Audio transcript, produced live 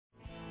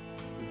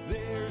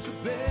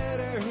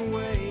better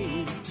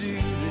way to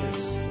do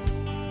this.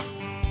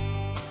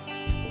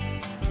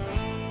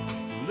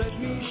 Let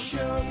me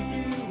show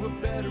you a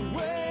better way.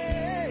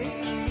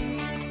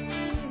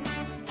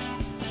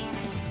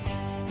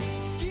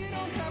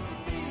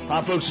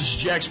 Hi, folks. This is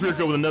Jack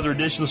Spirko with another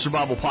edition of the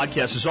Survival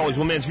Podcast. As always,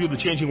 one man's view of the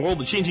changing world,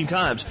 the changing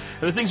times,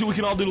 and the things that we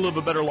can all do to live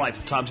a better life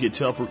if times get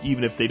tough or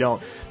even if they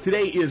don't.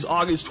 Today is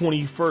August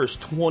 21st,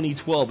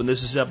 2012, and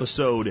this is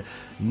episode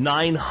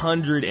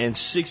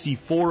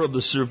 964 of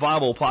the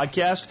Survival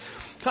Podcast.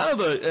 Kind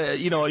of a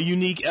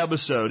unique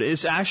episode.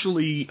 It's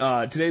actually,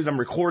 today that I'm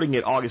recording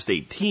it, August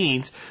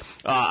 18th,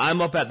 I'm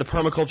up at the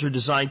permaculture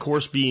design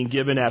course being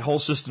given at Whole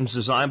Systems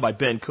Design by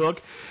Ben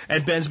Cook,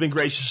 and Ben's been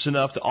gracious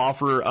enough to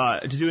offer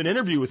to do an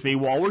interview with me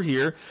while we're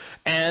here,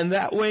 and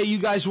that way you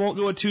guys won't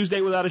go a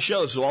Tuesday without a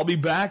show. So I'll be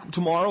back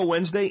tomorrow,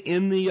 Wednesday,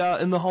 in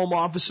the home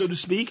office, so to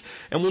speak,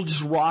 and we'll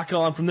just rock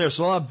on from there.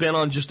 So I'll have Ben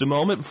on just a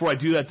moment. Before I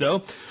do that, though,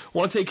 I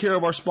want to take care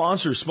of our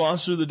sponsors.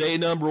 Sponsor of the day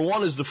number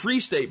one is the Free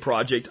State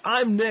Project.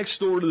 I'm next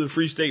door to the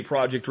Free State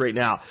Project right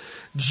now.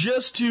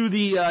 Just to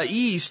the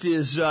east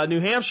is New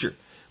Hampshire,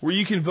 where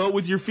you can vote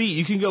with your feet.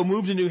 You can go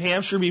move to New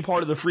Hampshire and be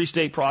part of the Free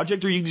State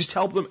Project, or you can just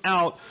help them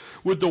out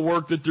with the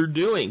work that they're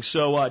doing.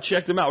 So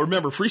check them out.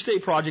 Remember, Free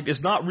State Project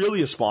is not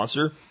really a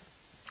sponsor.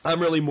 I'm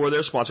really more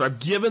their sponsor. I've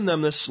given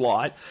them this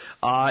slot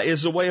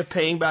as a way of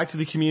paying back to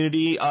the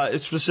community,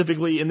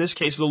 specifically, in this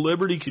case, the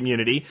Liberty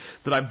community,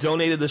 that I've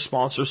donated this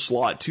sponsor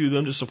slot to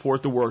them to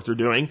support the work they're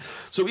doing.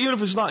 So even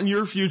if it's not in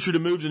your future to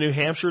move to New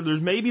Hampshire,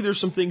 there's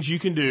some things you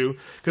can do,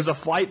 because a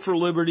fight for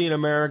liberty in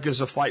America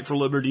is a fight for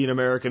liberty in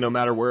America no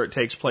matter where it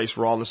takes place.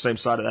 We're all on the same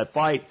side of that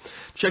fight.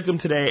 Check them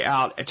out today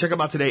at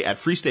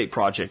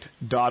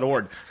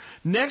freestateproject.org.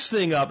 Next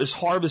thing up is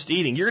harvest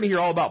eating. You're going to hear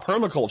all about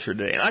permaculture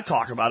today, and I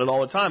talk about it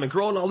all the time, and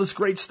growing all this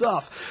great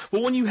stuff.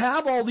 But when you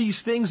have all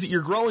these things that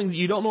you're growing that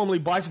you don't normally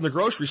buy from the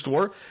grocery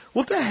store,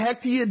 what the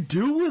heck do you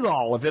do with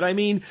all of it? I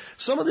mean,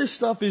 some of this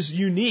stuff is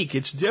unique.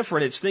 It's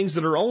different. It's things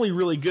that are only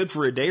really good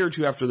for a day or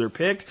two after they're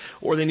picked,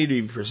 or they need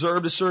to be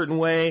preserved a certain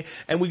way,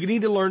 and we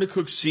need to learn to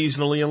cook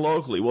seasonally and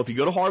locally. Well, if you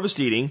go to harvest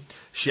eating,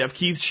 Chef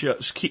Keith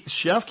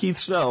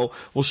Snow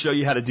will show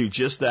you how to do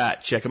just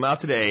that. Check him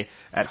out today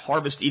at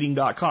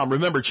harvesteating.com.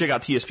 Remember, check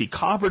out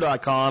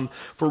tspcopper.com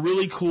for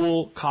really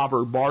cool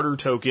copper barter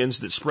tokens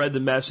that spread the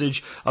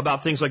message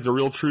about things like the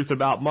real truth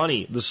about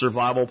money, the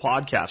Survival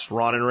Podcast,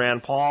 Ron and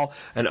Rand Paul,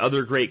 and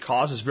other great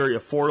causes. Very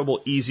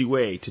affordable, easy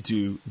way to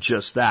do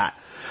just that.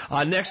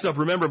 Next up,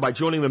 remember, by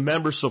joining the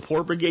Member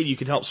Support Brigade, you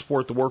can help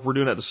support the work we're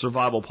doing at the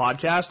Survival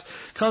Podcast.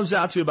 Comes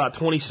out to about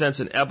 20 cents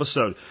an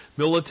episode.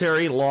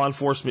 Military, law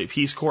enforcement,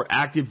 Peace Corps,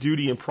 active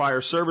duty, and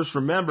prior service.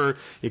 Remember,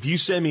 if you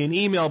send me an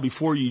email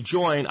before you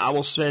join, I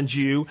will send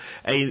you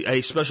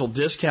a special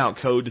discount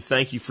code to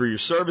thank you for your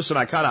service. And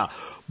I kind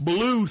of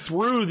blew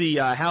through the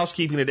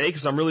housekeeping today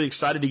because I'm really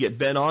excited to get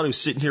Ben on, who's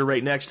sitting here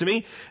right next to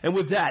me. And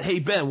with that, hey,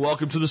 Ben,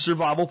 welcome to the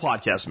Survival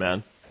Podcast,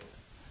 man.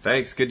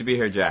 Thanks. Good to be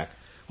here, Jack.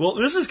 Well,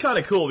 this is kind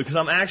of cool because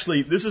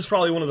this is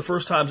probably one of the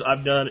first times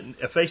I've done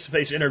a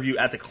face-to-face interview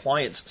at the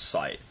client's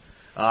site.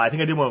 I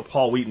think I did one with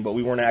Paul Wheaton, but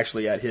we weren't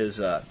actually at his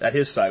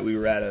site. We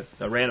were at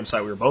a random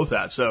site we were both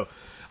at. So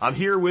I'm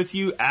here with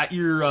you at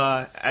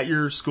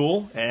your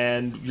school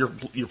and your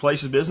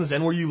place of business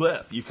and where you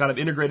live. You've kind of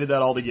integrated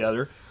that all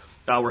together.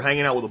 We're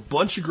hanging out with a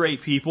bunch of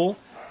great people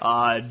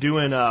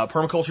doing a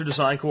permaculture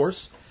design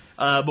course.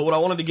 But what I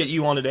wanted to get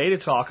you on today to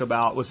talk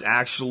about was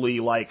actually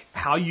like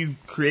how you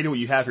created what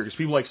you have here. Because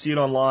people like see it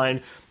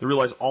online, they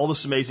realize all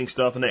this amazing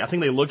stuff, and I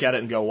think they look at it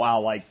and go,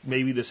 wow, like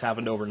maybe this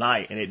happened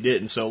overnight, and it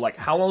didn't. So like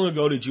how long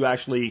ago did you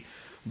actually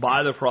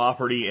buy the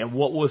property, and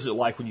what was it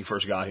like when you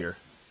first got here?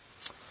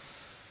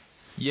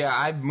 Yeah,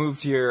 I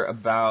moved here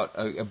about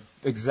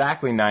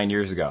exactly 9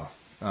 years ago,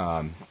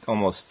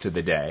 almost to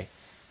the day.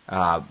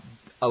 A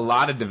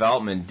lot of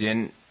development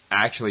didn't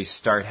actually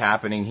start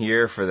happening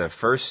here for the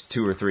first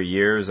 2 or 3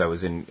 years. I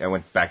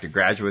went back to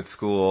graduate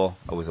school.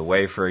 I was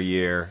away for a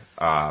year,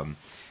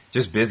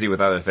 just busy with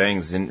other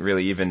things.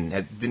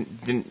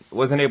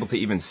 Wasn't able to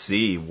even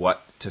see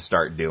what to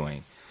start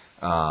doing,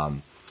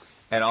 and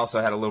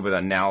also had a little bit of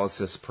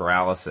analysis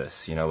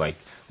paralysis.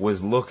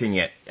 Was looking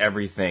at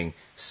everything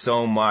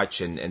so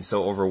much and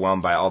so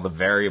overwhelmed by all the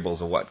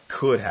variables of what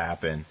could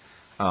happen.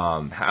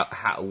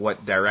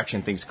 What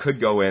direction things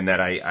could go in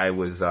that I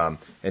was a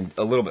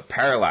little bit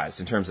paralyzed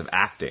in terms of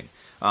acting.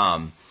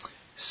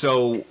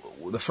 So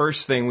the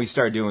first thing we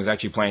started doing was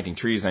actually planting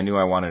trees. I knew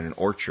I wanted an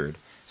orchard.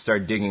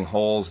 Started digging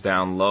holes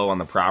down low on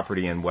the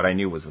property in what I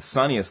knew was the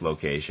sunniest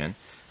location.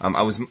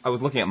 I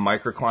was looking at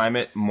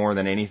microclimate more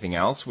than anything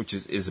else, which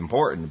is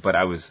important, but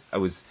I was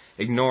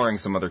ignoring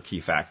some other key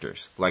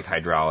factors like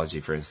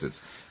hydrology, for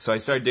instance. So I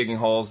started digging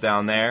holes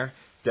down there,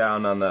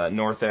 down on the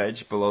north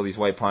edge below these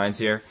white pines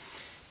here.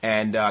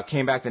 And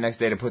came back the next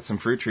day to put some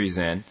fruit trees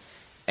in,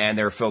 and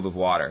they were filled with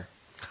water.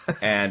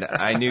 And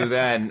I knew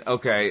then,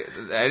 okay,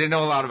 I didn't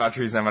know a lot about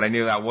trees then, but I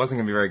knew that wasn't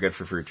going to be very good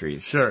for fruit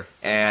trees. Sure.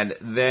 And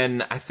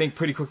then I think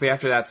pretty quickly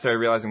after that started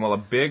realizing, well, a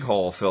big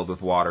hole filled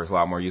with water is a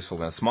lot more useful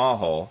than a small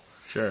hole.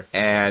 Sure.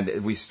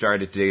 And we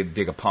started to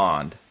dig a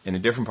pond in a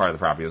different part of the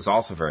property. It was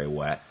also very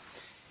wet.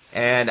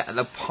 And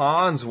the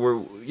ponds were,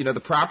 the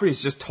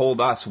properties just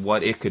told us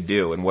what it could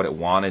do and what it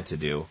wanted to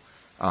do.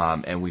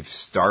 And we've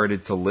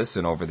started to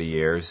listen over the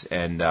years,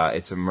 and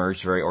it's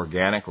emerged very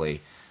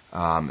organically.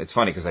 It's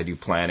funny because I do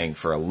planning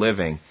for a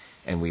living,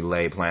 and we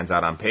lay plans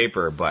out on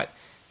paper, but,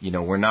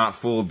 we're not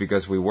fooled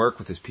because we work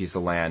with this piece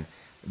of land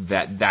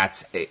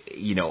that's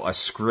a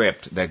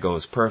script that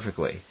goes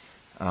perfectly.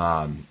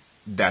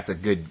 That's a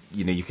good,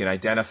 you can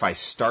identify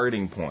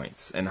starting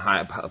points and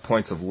high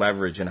points of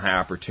leverage and high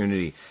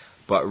opportunity.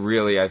 But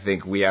really, I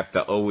think we have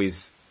to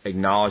always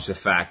acknowledge the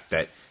fact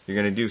that you're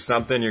going to do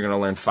something, you're going to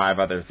learn 5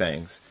 other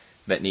things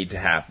that need to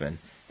happen.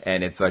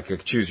 And it's like a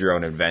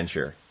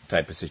choose-your-own-adventure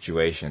type of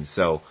situation.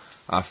 So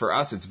for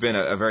us, it's been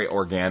a very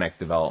organic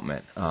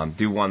development.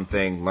 Do one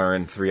thing,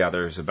 learn 3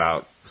 others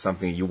about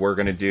something you were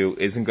going to do,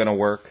 isn't going to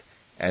work,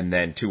 and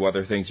then 2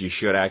 other things you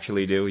should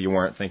actually do you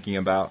weren't thinking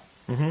about.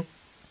 Mm-hmm.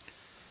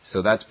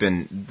 So it's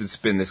been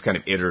this kind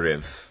of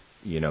iterative,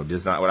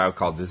 design, what I would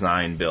call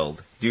design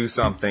build. Do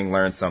something,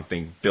 learn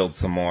something, build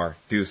some more.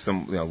 Do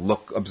some,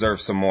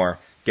 observe some more,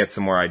 get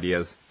some more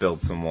ideas,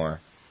 build some more.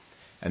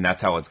 And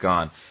that's how it's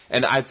gone.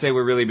 And I'd say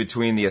we're really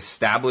between the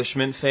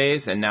establishment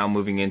phase and now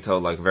moving into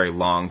like a very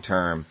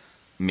long-term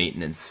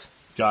maintenance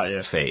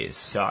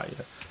phase. Got you.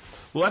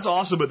 Well, that's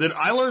awesome. But then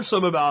I learned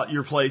some about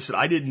your place that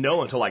I didn't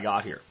know until I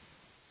got here.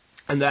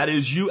 And that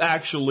is you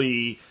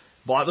actually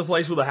bought the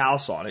place with a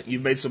house on it.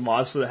 You've made some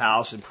mods to the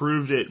house,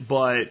 improved it,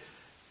 but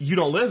you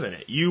don't live in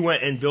it. You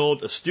went and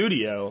built a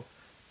studio,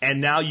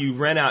 and now you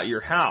rent out your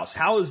house.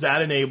 How has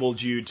that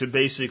enabled you to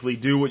basically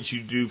do what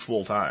you do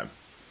full time?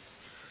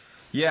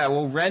 Yeah,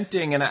 well,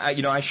 renting, and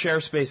I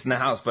share space in the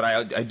house, but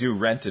I do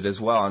rent it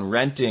as well. And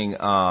renting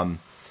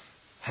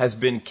has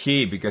been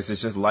key because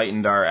it's just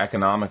lightened our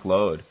economic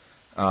load.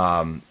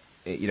 In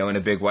a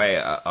big way,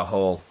 a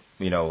whole,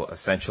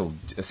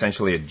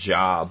 essentially a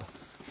job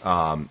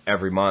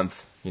every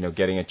month.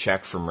 Getting a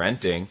check from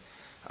renting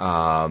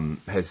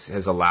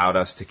has allowed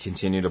us to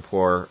continue to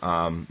pour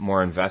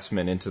more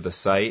investment into the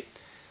site.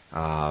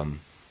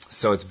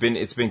 So it's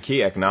been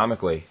key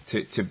economically.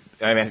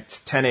 It's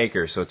 10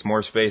 acres, so it's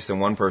more space than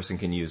one person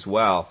can use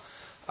well.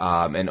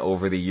 And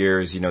over the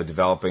years,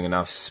 developing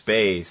enough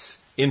space,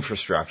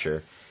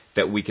 infrastructure,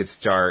 that we could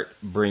start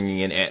bringing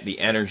in the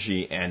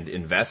energy and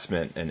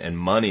investment and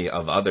money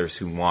of others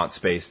who want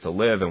space to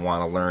live and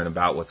want to learn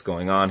about what's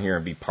going on here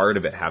and be part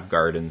of it, have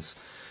gardens,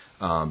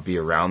 be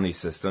around these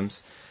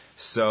systems.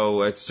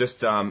 So it's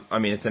just,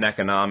 it's an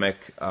economic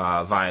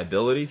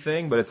viability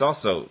thing, but it's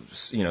also,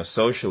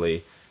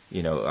 socially,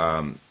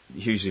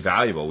 hugely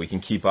valuable. We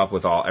can keep up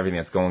with everything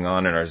that's going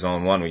on in our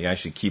Zone 1. We can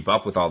actually keep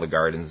up with all the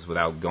gardens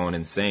without going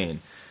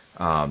insane.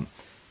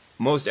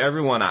 Most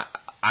everyone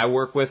I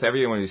work with,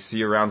 everyone you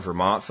see around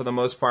Vermont for the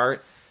most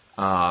part,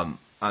 on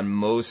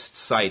most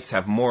sites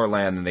have more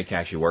land than they can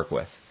actually work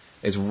with.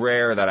 It's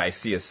rare that I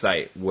see a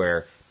site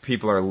where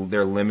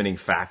their limiting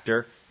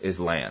factor is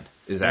land,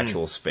 is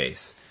actual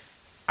space.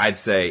 I'd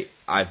say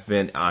I've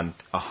been on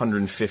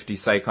 150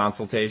 site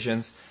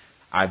consultations.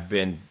 I've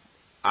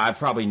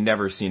probably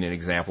never seen an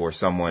example where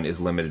someone is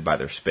limited by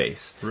their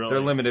space. Really? They're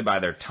limited by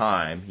their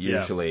time,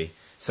 usually,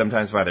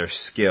 sometimes by their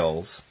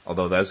skills,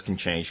 although those can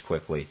change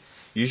quickly,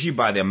 usually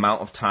by the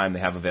amount of time they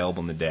have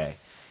available in the day.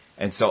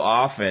 And so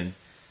often,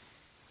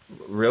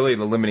 really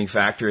the limiting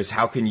factor is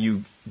how can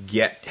you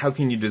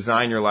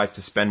design your life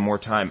to spend more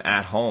time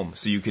at home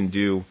so you can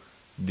do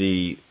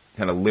the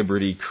kind of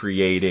liberty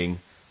creating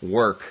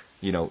work,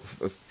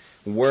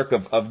 work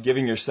of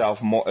giving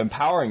yourself more,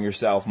 empowering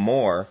yourself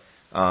more,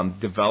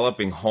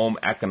 developing home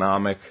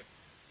economic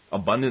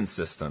abundance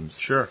systems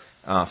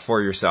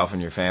for yourself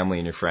and your family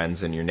and your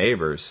friends and your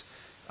neighbors,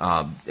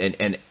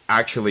 and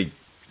actually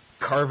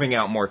carving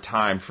out more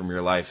time from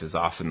your life is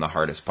often the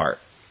hardest part.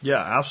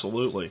 Yeah,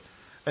 absolutely.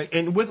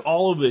 And with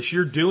all of this,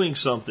 you're doing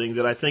something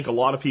that I think a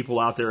lot of people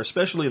out there,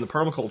 especially in the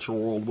permaculture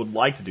world, would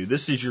like to do.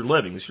 This is your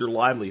living. This is your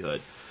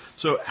livelihood.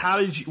 So how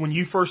did you, when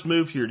you first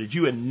moved here,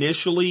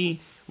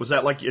 was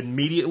that like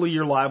immediately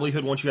your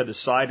livelihood once you had the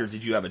site, or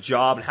did you have a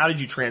job? And how did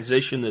you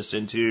transition this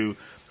into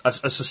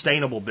a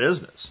sustainable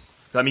business?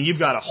 I mean, you've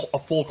got a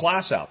full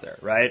class out there,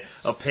 right,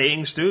 of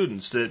paying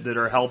students that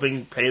are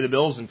helping pay the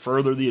bills and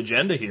further the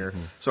agenda here.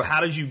 Mm-hmm. So how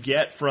did you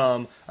get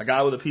from a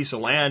guy with a piece of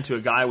land to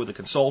a guy with a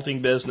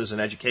consulting business, an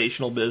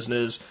educational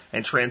business,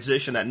 and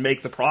transition that and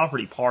make the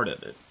property part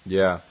of it?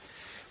 Yeah.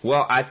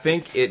 Well, I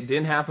think it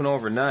didn't happen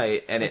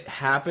overnight, and it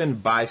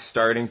happened by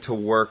starting to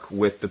working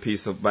with the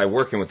piece of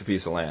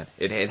land.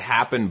 It had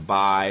happened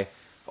by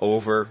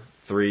over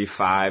 3,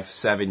 5,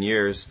 7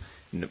 years,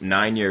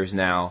 9 years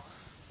now,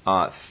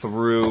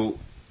 through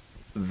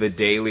the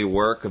daily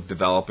work of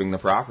developing the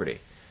property,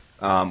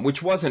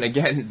 which wasn't,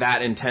 again,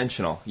 that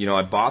intentional.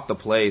 I bought the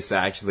place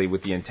actually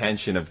with the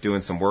intention of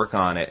doing some work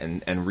on it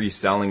and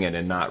reselling it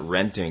and not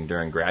renting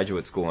during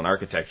graduate school in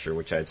architecture,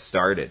 which I had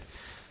started.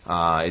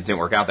 It didn't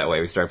work out that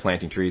way. We started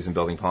planting trees and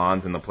building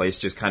ponds, and the place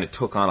just kind of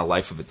took on a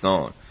life of its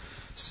own.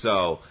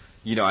 So,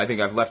 I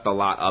think I've left a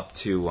lot up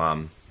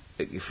to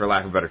for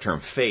lack of a better term,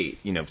 fate.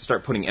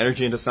 Start putting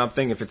energy into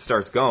something. If it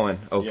starts going,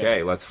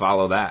 okay, let's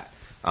follow that.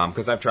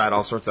 Because I've tried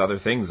all sorts of other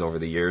things over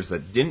the years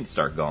that didn't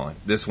start going.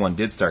 This one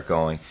did start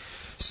going.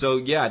 So,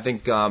 yeah, I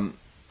think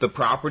the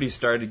property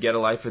started to get a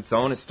life of its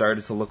own. It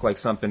started to look like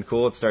something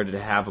cool. It started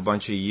to have a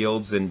bunch of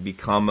yields and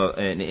become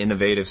an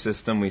innovative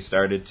system. We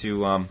started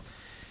to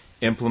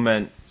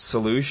implement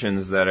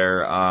solutions that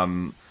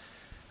are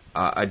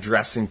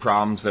addressing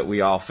problems that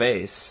we all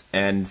face.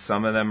 And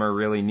some of them are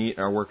really neat,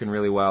 are working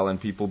really well, and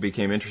people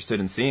became interested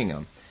in seeing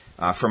them.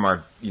 From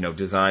our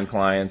design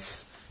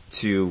clients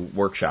to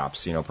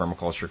workshops,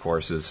 permaculture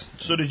courses.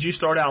 So did you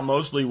start out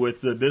mostly with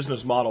the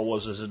business model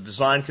was as a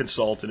design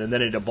consultant, and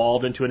then it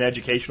evolved into an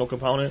educational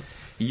component?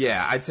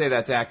 Yeah, I'd say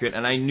that's accurate.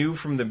 And I knew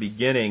from the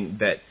beginning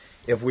that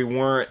if we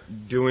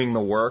weren't doing the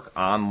work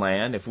on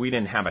land, if we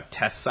didn't have a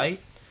test site,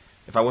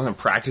 if I wasn't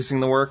practicing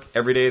the work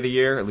every day of the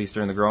year, at least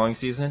during the growing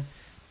season,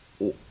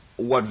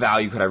 what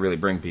value could I really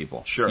bring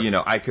people? Sure.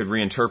 I could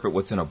reinterpret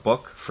what's in a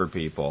book for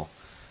people,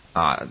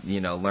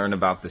 learn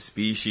about the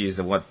species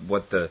and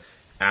what the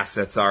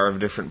assets are of a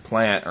different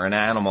plant or an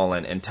animal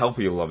and tell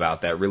people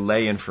about that,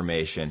 relay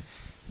information.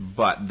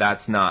 But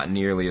that's not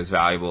nearly as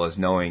valuable as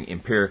knowing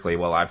empirically,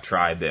 well, I've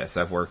tried this.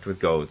 I've worked with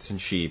goats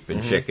and sheep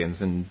and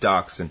chickens and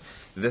ducks, and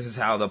this is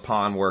how the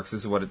pond works.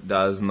 This is what it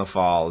does in the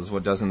fall. This is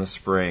what it does in the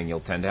spring.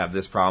 You'll tend to have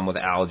this problem with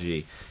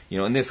algae,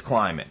 in this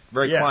climate.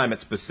 Very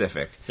climate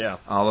specific. Yeah.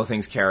 All the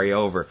things carry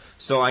over.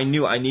 So I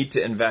knew I need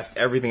to invest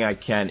everything I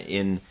can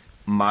in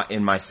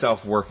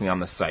myself working on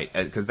the site,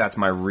 because that's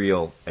my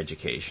real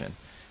education.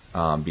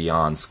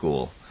 Beyond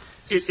school.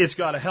 It's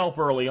got to help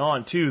early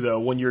on, too, though,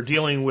 when you're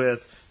dealing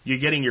with, you're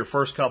getting your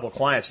first couple of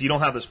clients. You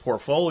don't have this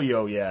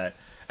portfolio yet,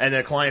 and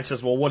the client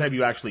says, well, what have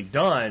you actually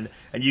done?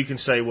 And you can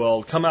say,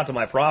 well, come out to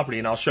my property,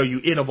 and I'll show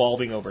you it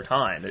evolving over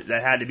time.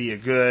 That had to be a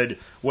good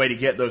way to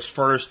get those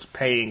first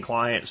paying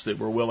clients that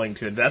were willing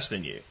to invest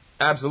in you.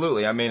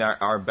 Absolutely. I mean,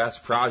 our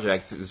best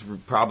project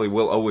probably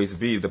will always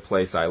be the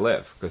place I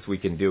live, because we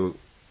can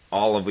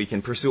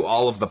pursue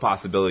all of the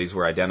possibilities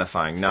we're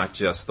identifying, not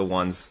just the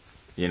ones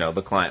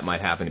the client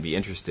might happen to be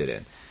interested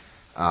in.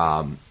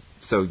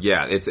 So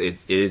yeah, it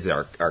is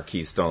our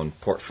keystone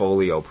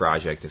portfolio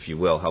project, if you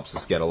will. Helps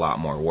us get a lot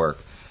more work.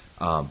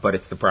 But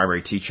it's the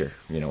primary teacher.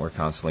 We're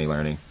constantly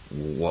learning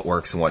what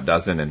works and what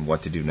doesn't and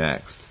what to do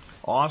next.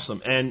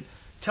 Awesome. And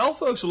tell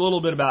folks a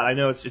little bit about, I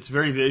know it's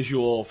very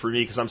visual for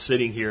me because I'm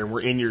sitting here and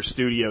we're in your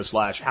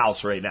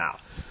studio/house right now.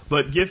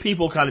 But give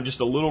people kind of just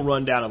a little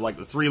rundown of like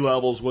the 3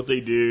 levels, what they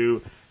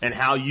do, and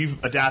how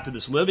you've adapted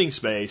this living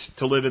space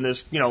to live in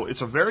this,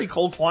 it's a very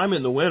cold climate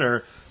in the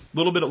winter. A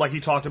little bit of, like you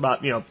talked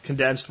about,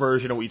 condensed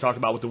version of what you talked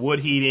about with the wood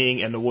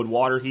heating and the wood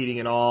water heating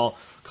and all,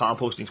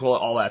 composting toilet,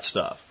 all that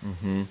stuff.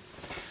 Mm-hmm.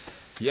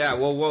 Yeah,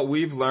 well, what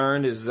we've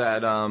learned is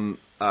that a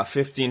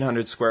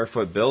 1,500 square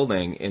foot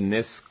building in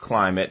this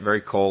climate,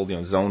 very cold,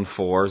 zone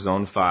 4,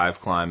 zone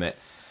 5 climate,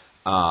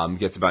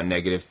 gets about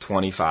negative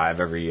 25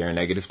 every year,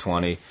 negative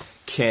 20,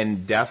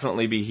 can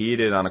definitely be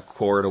heated on a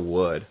cord of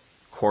wood.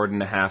 Cord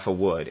and a half of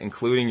wood,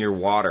 including your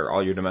water,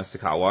 all your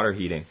domestic hot water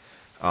heating,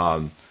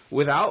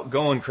 without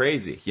going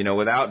crazy,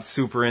 without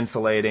super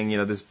insulating,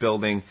 this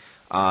building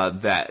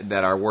that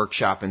our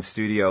workshop and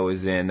studio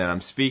is in that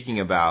I'm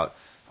speaking about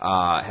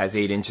has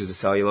 8 inches of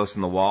cellulose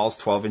in the walls,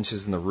 12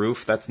 inches in the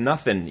roof. That's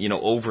nothing,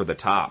 over the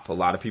top. A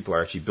lot of people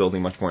are actually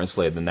building much more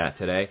insulated than that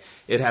today.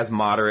 It has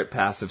moderate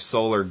passive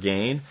solar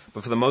gain,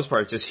 but for the most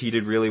part, it's just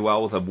heated really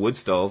well with a wood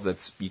stove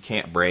you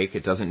can't break.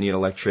 It doesn't need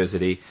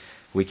electricity.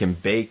 We can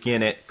bake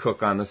in it,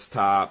 cook on this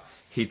top,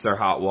 heats our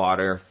hot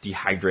water,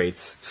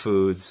 dehydrates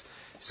foods.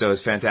 So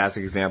it's a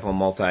fantastic example of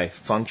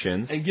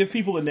multi-functions. And give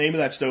people the name of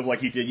that stove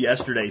like you did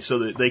yesterday so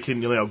that they can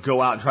go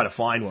out and try to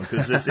find one,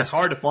 because it's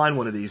hard to find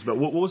one of these. But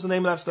what was the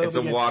name of that stove It's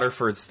again? a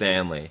Waterford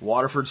Stanley.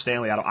 Waterford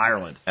Stanley out of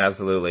Ireland.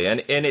 Absolutely.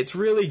 And it's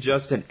really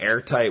just an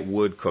airtight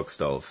wood cook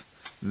stove.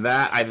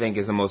 That, I think,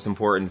 is the most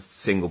important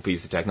single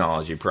piece of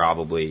technology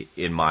probably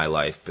in my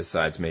life,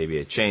 besides maybe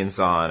a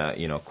chainsaw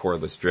and a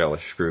cordless drill or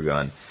screw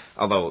gun.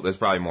 Although there's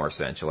probably more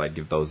essential. I'd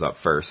give those up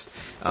first.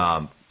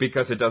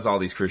 Because it does all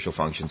these crucial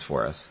functions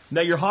for us.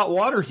 Now, your hot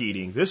water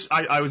heating,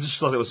 I just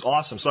thought it was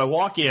awesome. So I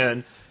walk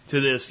in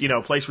to this,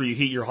 place where you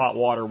heat your hot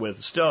water with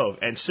a stove,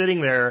 and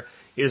sitting there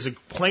is a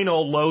plain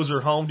old Lowe's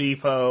or Home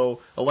Depot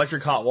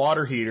electric hot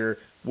water heater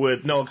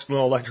with no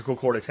electrical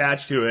cord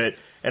attached to it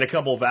and a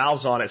couple of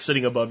valves on it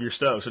sitting above your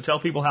stove. So tell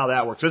people how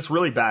that works. It's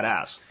really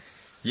badass.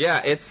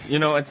 Yeah, it's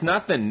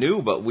nothing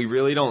new, but we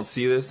really don't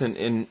see this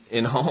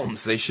in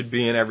homes. They should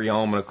be in every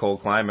home in a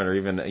cold climate, or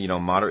even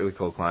moderately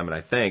cold climate,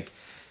 I think.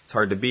 It's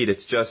hard to beat.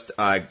 It's just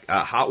a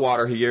hot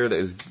water heater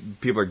that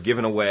people are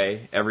giving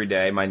away every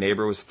day. My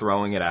neighbor was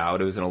throwing it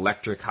out. It was an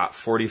electric hot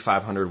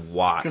 4,500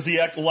 watt. Because the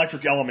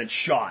electric element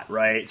shot,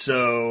 right?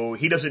 So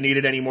he doesn't need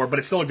it anymore, but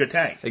it's still a good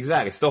tank.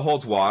 Exactly. It still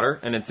holds water,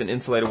 and it's an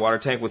insulated water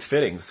tank with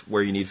fittings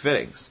where you need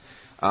fittings.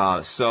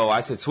 So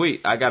I said,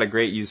 sweet, I got a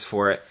great use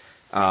for it.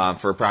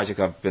 For a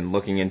project I've been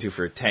looking into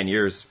for 10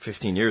 years,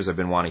 15 years I've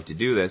been wanting to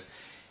do this.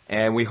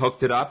 And we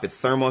hooked it up. It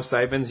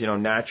thermosiphons,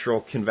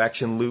 natural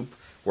convection loop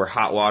where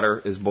hot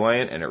water is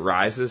buoyant and it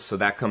rises, so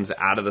that comes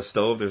out of the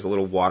stove. There's a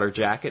little water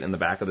jacket in the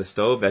back of the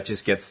stove that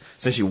just gets,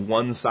 essentially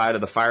one side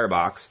of the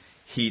firebox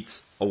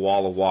heats a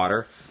wall of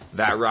water.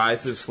 That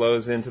rises,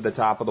 flows into the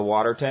top of the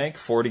water tank,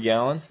 40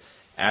 gallons.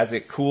 As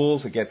it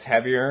cools, it gets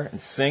heavier and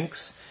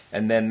sinks,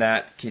 and then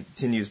that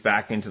continues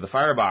back into the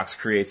firebox,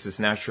 creates this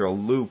natural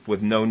loop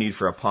with no need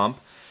for a pump.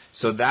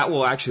 So that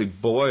will actually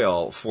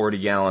boil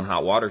 40-gallon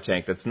hot water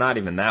tank that's not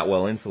even that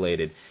well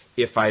insulated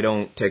if I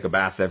don't take a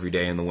bath every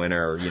day in the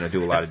winter or,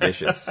 do a lot of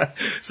dishes.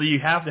 So you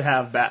have to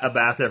have a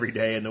bath every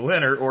day in the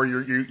winter or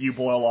you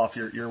boil off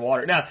your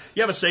water. Now,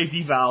 you have a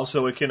safety valve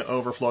so it can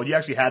overflow. You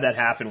actually had that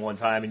happen one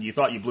time and you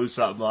thought you blew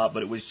something up,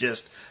 but it was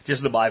just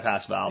the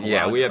bypass valve.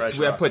 Yeah, we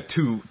have put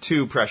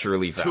two pressure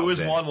relief valves. Two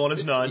is one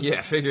is none.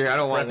 Yeah, figure I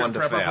don't want one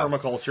to fail.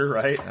 Permaculture,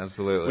 right?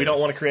 Absolutely. We don't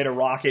want to create a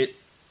rocket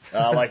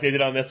like they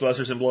did on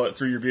Mythbusters and blow it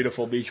through your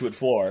beautiful beechwood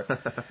floor.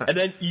 And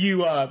then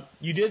you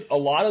did a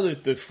lot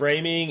of the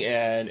framing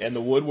and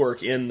the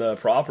woodwork in the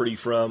property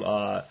from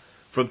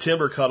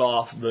timber cut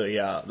off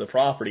the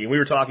property. And we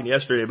were talking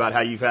yesterday about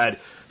how you've had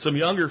some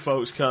younger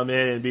folks come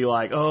in and be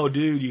like, "Oh,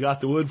 dude, you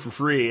got the wood for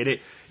free." And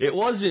it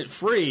wasn't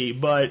free,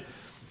 but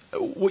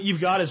what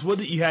you've got is wood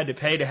that you had to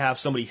pay to have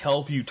somebody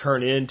help you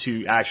turn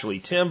into actually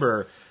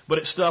timber. But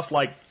it's stuff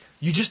like,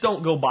 you just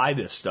don't go buy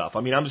this stuff.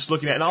 I mean, I'm just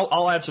looking at, and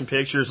I'll add some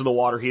pictures of the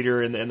water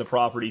heater and the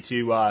property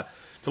to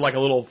like a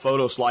little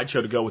photo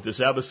slideshow to go with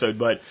this episode.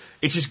 But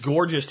it's just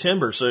gorgeous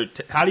timber. So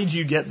how did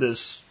you get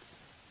this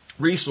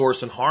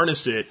resource and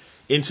harness it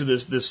into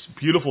this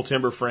beautiful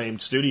timber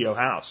framed studio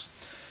house?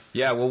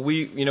 Yeah, well,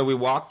 we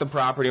walked the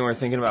property and we were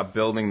thinking about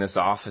building this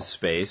office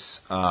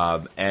space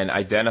and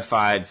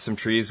identified some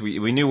trees.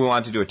 We knew we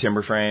wanted to do a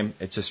timber frame.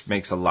 It just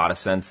makes a lot of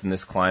sense in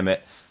this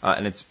climate.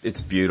 And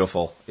it's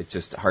beautiful. It's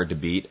just hard to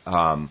beat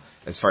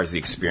as far as the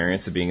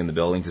experience of being in the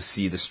building, to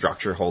see the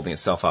structure holding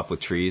itself up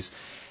with trees.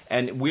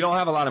 And we don't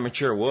have a lot of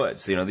mature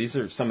woods. These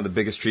are some of the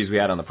biggest trees we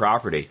had on the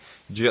property.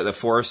 The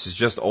forest is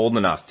just old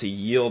enough to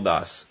yield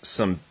us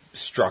some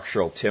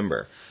structural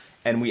timber.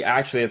 And we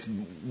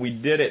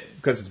did it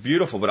because it's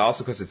beautiful, but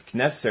also because it's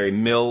necessary,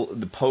 mill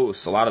the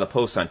posts, a lot of the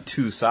posts on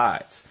two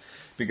sides.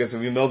 Because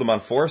if we milled them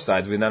on four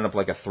sides, we'd end up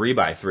like a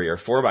 3x3 or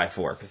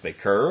 4x4 because they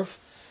curve.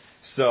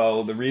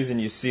 So the reason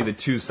you see the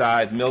two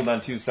sides, milled on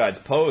two sides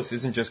posts,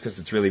 isn't just because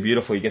it's really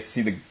beautiful. You get to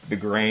see the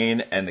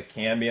grain and the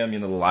cambium,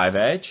 the live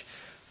edge.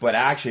 But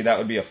actually, that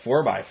would be a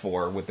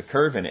 4x4 with the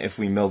curve in it if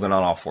we milled it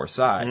on all four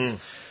sides.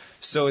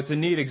 So it's a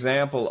neat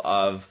example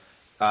of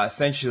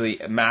essentially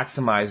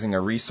maximizing a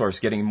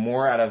resource, getting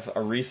more out of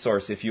a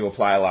resource if you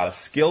apply a lot of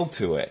skill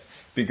to it.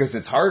 Because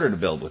it's harder to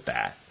build with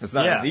that. It's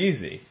not as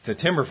easy to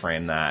timber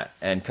frame that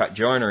and cut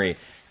joinery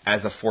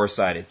as a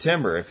four-sided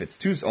timber if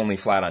it's only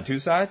flat on two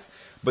sides.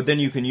 But then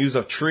you can use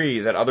a tree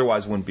that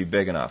otherwise wouldn't be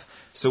big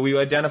enough. So we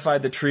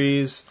identified the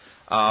trees.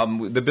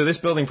 This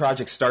building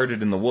project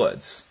started in the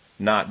woods,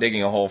 not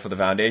digging a hole for the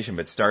foundation,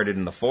 but started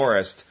in the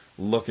forest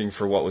looking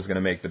for what was going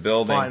to make the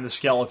building. Find the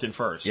skeleton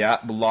first. Yeah,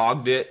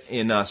 logged it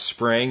in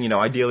spring.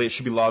 Ideally it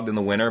should be logged in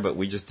the winter, but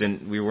we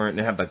didn't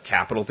have the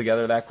capital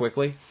together that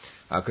quickly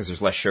because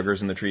there's less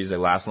sugars in the trees. They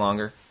last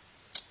longer.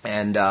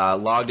 And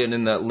logged it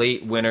in the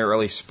late winter,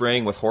 early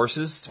spring with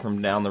horses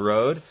from down the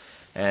road.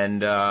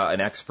 And an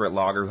expert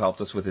logger who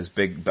helped us with his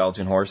big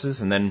Belgian horses.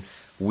 And then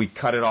we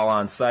cut it all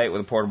on site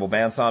with a portable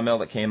bandsaw mill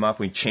that came up.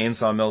 We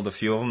chainsaw milled a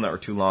few of them that were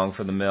too long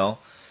for the mill.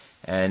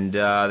 And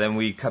then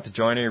we cut the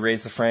joinery,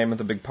 raised the frame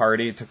with a big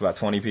party. It took about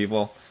 20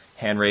 people.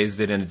 Hand raised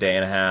it in a day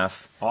and a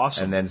half.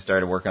 Awesome. And then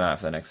started working on it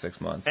for the next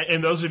 6 months.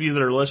 And those of you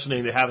that are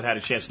listening that haven't had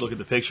a chance to look at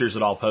the pictures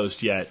that I'll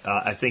post yet,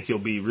 I think you'll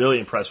be really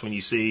impressed when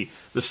you see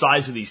the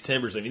size of these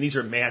timbers. I mean, these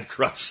are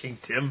man-crushing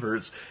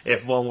timbers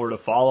if one were to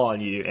fall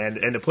on you.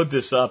 And to put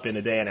this up in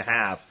a day and a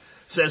half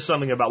says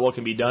something about what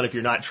can be done if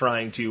you're not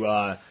trying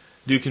to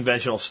do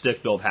conventional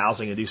stick-built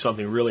housing and do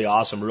something really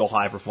awesome, real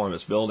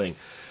high-performance building.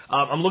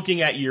 I'm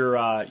looking at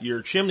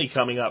your chimney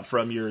coming up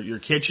from your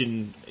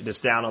kitchen that's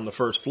down on the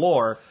first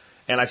floor.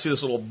 And I see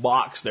this little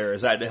box there.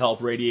 Is that to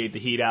help radiate the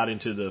heat out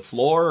into the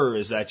floor, or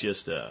is that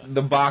just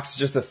The box is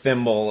just a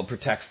thimble. It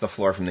protects the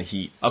floor from the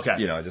heat. Okay.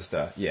 Just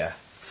a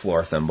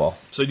floor thimble.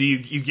 So do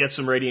you get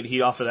some radiant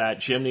heat off of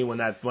that chimney when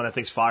that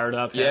thing's fired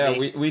up? Yeah,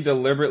 we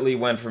deliberately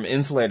went from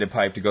insulated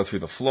pipe to go through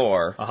the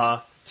floor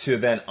to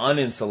then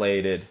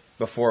uninsulated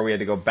before we had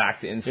to go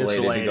back to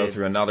insulated to go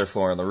through another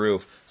floor on the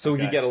roof. So we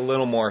could get a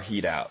little more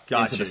heat out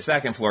into the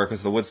second floor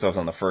because the wood stove's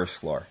on the first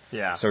floor.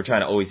 Yeah. So we're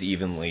trying to always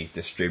evenly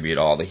distribute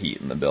all the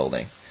heat in the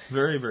building.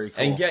 Very, very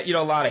cool. And get,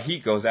 a lot of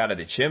heat goes out of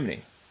the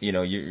chimney.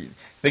 You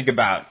think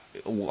about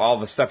all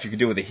the stuff you could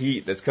do with the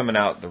heat that's coming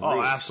out the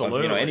roof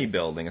absolutely. of any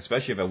building,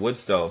 especially if a wood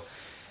stove.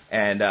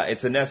 And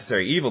it's a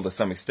necessary evil to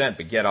some extent,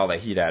 but get all the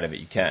heat out of it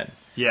you can.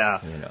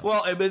 Yeah.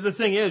 Well, but the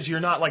thing is,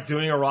 you're not like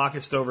doing a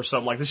rocket stove or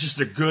something like this. It's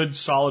just a good,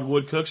 solid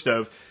wood cook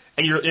stove.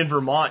 And you're in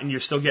Vermont and you're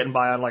still getting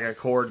by on like a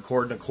cord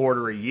and a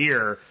quarter a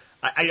year.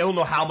 I don't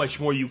know how much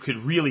more you could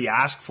really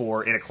ask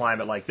for in a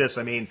climate like this.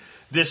 I mean,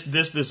 this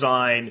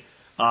design,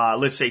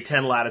 let's say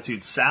 10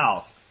 latitudes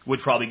south,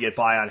 would probably get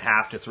by on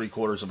half to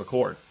 3/4 of a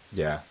cord.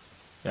 Yeah.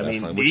 I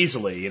mean,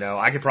 easily.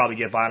 I could probably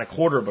get by on a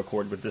quarter of a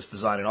cord with this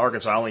design in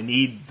Arkansas. I only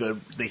need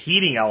the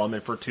heating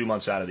element for 2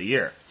 months out of the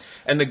year.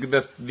 And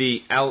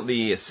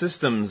the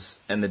systems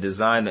and the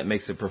design that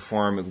makes it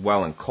perform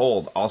well in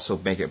cold also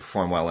make it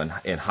perform well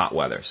in hot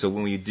weather. So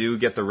when you do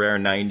get the rare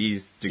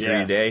 90s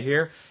degree day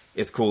here,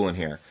 it's cool in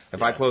here.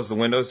 If I close the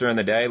windows during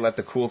the day, let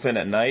the cool in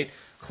at night,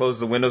 close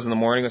the windows in the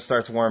morning, it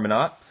starts warming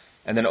up,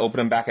 and then open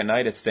them back at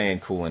night, it's staying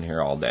cool in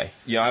here all day.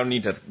 I'm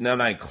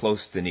not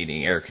close to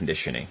needing air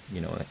conditioning,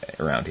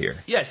 around here.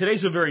 Yeah,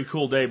 today's a very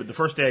cool day, but the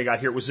first day I got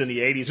here was in the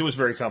 80s. It was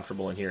very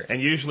comfortable in here.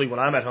 And usually when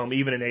I'm at home,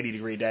 even an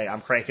 80-degree day,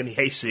 I'm cranking the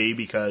AC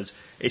because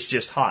it's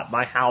just hot.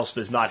 My house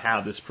does not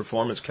have this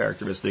performance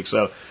characteristic.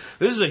 So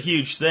this is a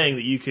huge thing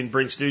that you can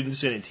bring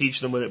students in and teach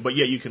them with it, but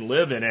yet you can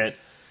live in it.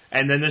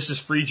 And then this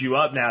just frees you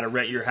up now to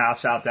rent your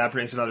house out. That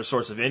brings another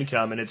source of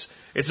income. And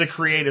it's a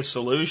creative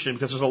solution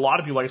because there's a lot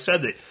of people, like I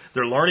said, that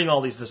they're learning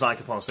all these design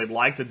components. They'd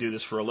like to do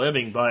this for a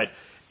living, but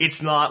it's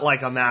not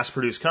like a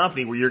mass-produced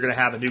company where you're going to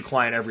have a new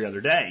client every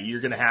other day. You're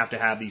going to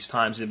have these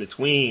times in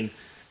between,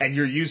 and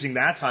you're using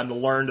that time to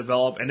learn,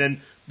 develop, and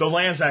then the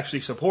land's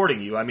actually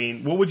supporting you. I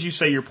mean, what would you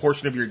say your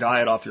portion of your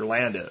diet off your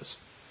land is?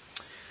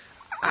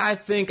 I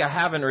think I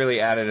haven't really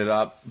added it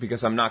up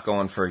because I'm not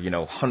going for,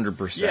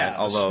 100%. Yeah,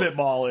 although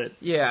spitball it.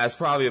 Yeah, it's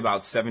probably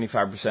about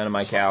 75% of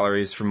my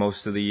calories for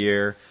most of the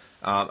year.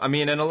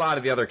 And a lot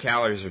of the other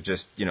calories are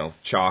just,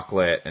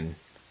 chocolate and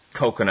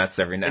coconuts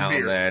every now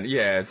and then.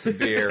 Yeah, it's a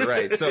beer,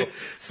 right.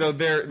 So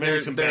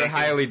they're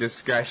highly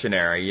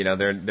discretionary.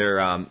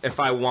 They're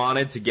if I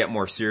wanted to get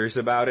more serious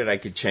about it, I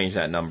could change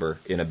that number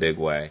in a big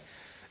way.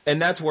 And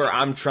that's where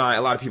I'm trying.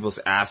 A lot of people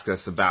ask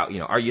us about,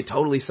 are you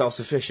totally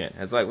self-sufficient?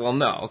 It's like, well,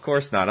 no, of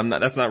course not. I'm not.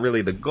 That's not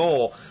really the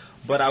goal.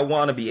 But I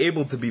want to be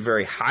able to be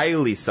very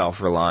highly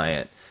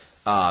self-reliant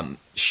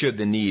should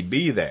the need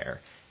be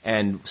there.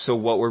 And so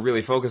what we're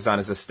really focused on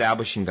is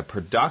establishing the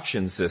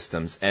production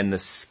systems and the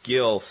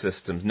skill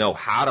systems, know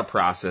how to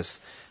process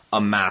a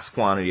mass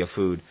quantity of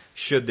food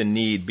should the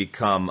need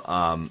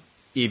become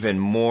even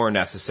more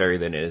necessary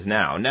than it is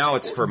now. Now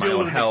it's for my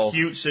own health.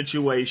 Acute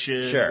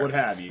situation, sure. What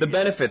have you. The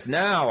benefits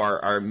now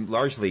are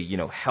largely,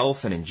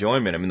 health and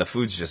enjoyment. I mean, the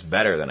food's just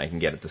better than I can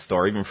get at the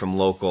store, even from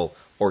local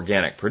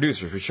organic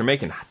producers, which are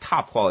making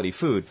top quality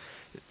food.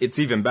 It's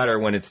even better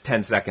when it's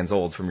 10 seconds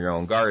old from your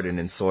own garden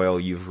in soil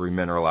you've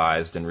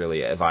remineralized and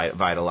really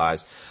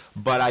vitalized.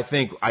 But I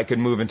think I could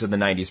move into the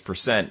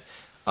 90%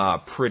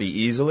 pretty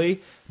easily.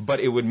 But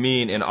it would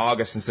mean in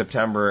August and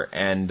September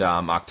and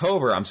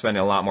October, I'm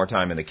spending a lot more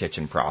time in the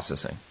kitchen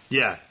processing.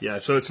 Yeah.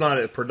 So it's not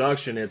a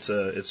production; it's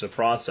a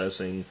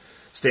processing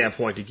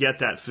standpoint to get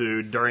that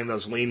food during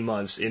those lean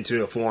months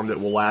into a form that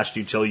will last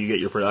you till you get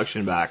your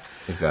production back.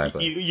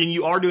 Exactly.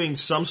 You are doing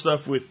some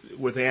stuff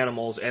with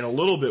animals and a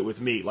little bit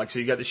with meat. Like, so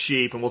you got the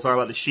sheep, and we'll talk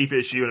about the sheep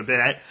issue in a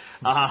bit.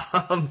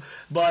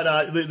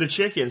 But the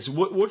chickens,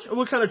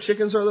 what kind of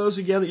chickens are those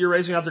again that you're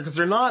raising out there? Because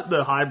they're not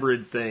the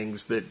hybrid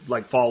things that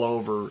fall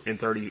over in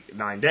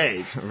 39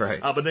 days.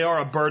 Right. But they are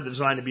a bird that's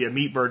designed to be a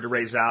meat bird to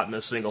raise out in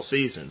a single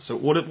season. So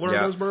what are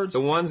those birds?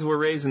 The ones we're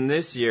raising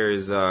this year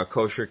is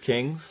kosher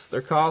kings,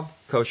 they're called.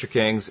 Kosher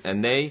kings,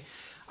 and they,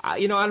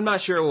 I'm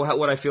not sure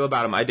what I feel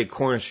about them. I did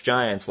Cornish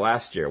giants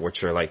last year,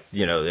 which are like,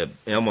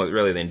 almost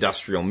really the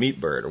industrial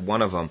meat bird.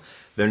 One of them,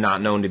 they're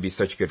not known to be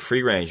such good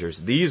free rangers.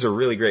 These are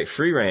really great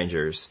free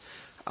rangers,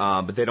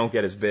 but they don't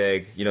get as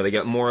big. They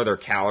get more of their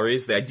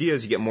calories. The idea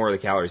is you get more of the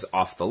calories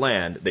off the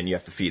land than you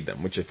have to feed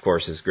them, which of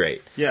course is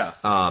great. Yeah.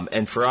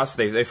 And for us,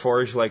 they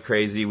forage like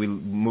crazy. We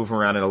move them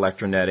around in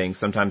electronetting,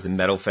 sometimes in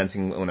metal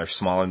fencing when they're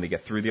smaller and they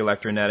get through the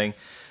electronetting.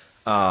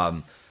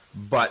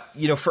 But,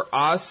 for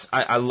us,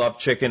 I love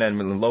chicken,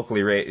 and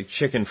locally raised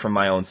chicken from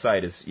my own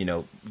site is,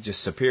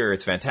 just superior.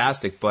 It's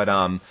fantastic, but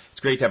it's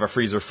great to have a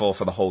freezer full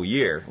for the whole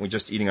year. We're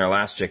just eating our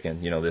last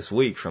chicken, this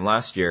week from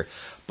last year.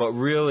 But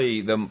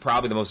really,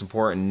 probably the most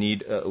important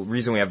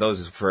reason we have those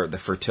is for the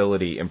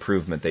fertility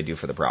improvement they do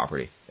for the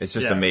property. It's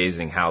just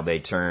amazing how they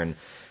turn,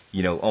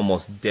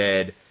 almost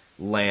dead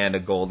land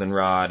of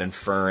goldenrod and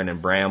fern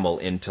and bramble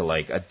into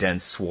like a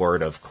dense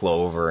sward of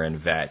clover and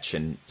vetch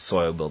and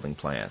soil-building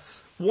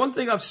plants. One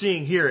thing I'm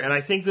seeing here, and I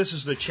think this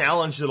is the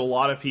challenge that a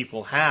lot of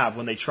people have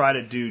when they try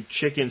to do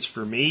chickens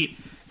for meat,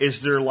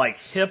 is they're like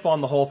hip on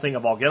the whole thing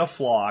of I'll get a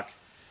flock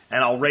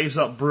and I'll raise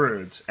up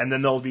broods and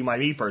then they'll be my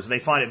meat birds. And they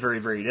find it very,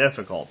 very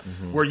difficult.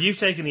 Mm-hmm. Where you've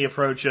taken the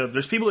approach of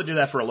there's people that do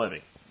that for a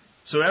living.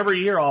 So every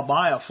year I'll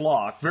buy a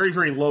flock, very,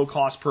 very low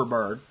cost per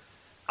bird.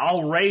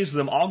 I'll raise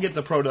them, I'll get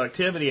the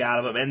productivity out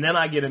of them, and then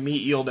I get a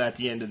meat yield at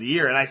the end of the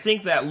year. And I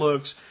think that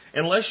looks,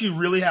 unless you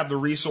really have the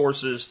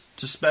resources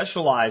to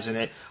specialize in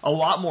it, a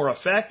lot more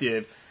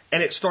effective.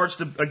 And it starts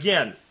to,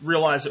 again,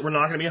 realize that we're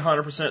not going to be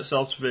 100%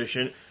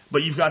 self-sufficient,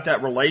 but you've got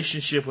that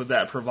relationship with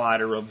that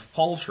provider of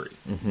poultry.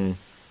 Mm-hmm.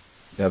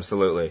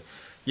 Absolutely.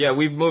 Yeah,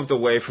 we've moved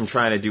away from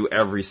trying to do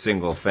every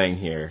single thing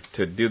here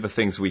to do the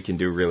things we can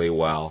do really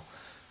well.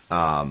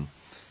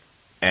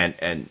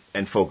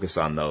 And focus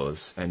on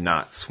those and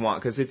not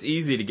swamp, because it's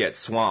easy to get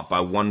swamped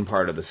by one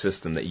part of the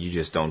system that you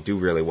just don't do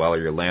really well, or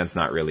your land's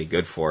not really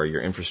good for, or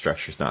your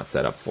infrastructure's not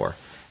set up for.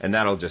 and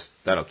that'll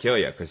kill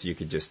you because you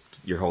could just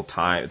your whole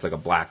time it's like a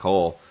black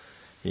hole,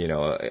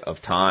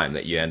 of time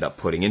that you end up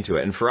putting into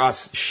it. And for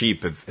us,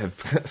 sheep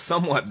have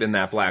somewhat been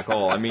that black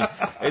hole. I mean,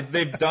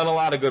 they've done a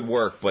lot of good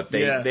work, but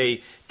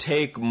they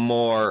take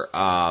more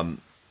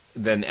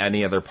than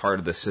any other part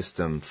of the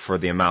system for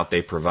the amount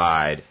they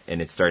provide,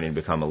 and it's starting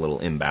to become a little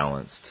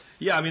imbalanced.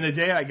 Yeah, I mean, the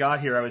day I got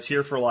here, I was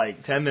here for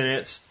like 10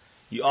 minutes.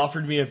 You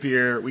offered me a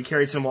beer. We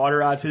carried some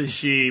water out to the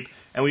sheep,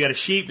 and we got a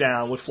sheep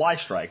down with fly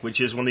strike,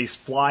 which is when these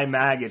fly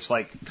maggots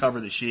like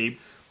cover the sheep.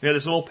 We had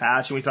this little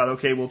patch, and we thought,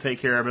 okay, we'll take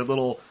care of it.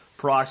 Little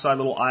peroxide,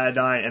 little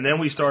iodine, and then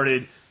we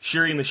started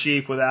shearing the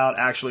sheep without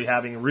actually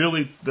having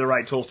really the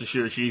right tools to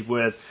shear the sheep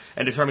with,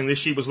 and determining this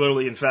sheep was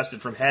literally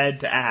infested from head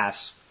to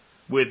ass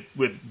with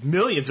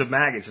millions of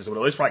maggots. It's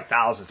probably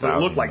thousands, but it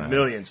looked like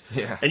millions.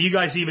 Yeah. And you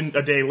guys even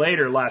a day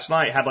later, last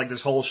night, had like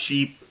this whole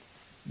sheep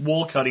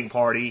wool cutting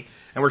party,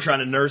 and we're trying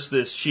to nurse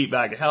this sheep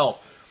back to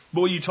health.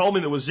 But what you told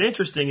me that was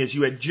interesting is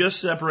you had just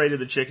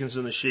separated the chickens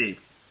and the sheep.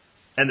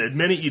 And the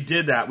minute you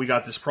did that, we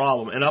got this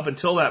problem. And up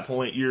until that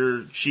point,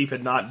 your sheep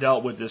had not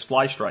dealt with this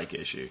fly strike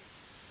issue.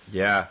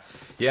 Yeah,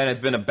 and it's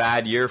been a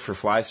bad year for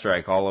fly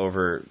strike all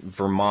over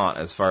Vermont,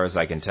 as far as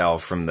I can tell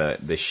from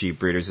the Sheep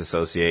Breeders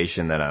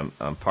Association that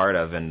I'm part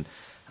of. And,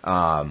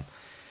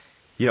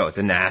 it's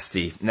a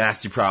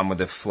nasty problem where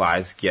the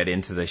flies get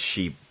into the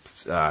sheep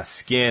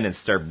skin and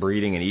start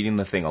breeding and eating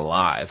the thing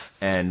alive.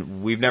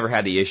 And we've never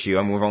had the issue.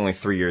 I mean, we're only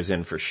 3 years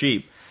in for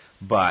sheep.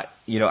 But,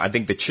 I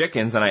think the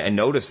chickens, and I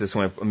noticed this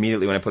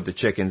immediately when I put the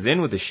chickens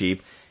in with the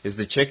sheep, is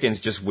the chickens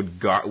just would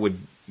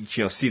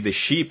see the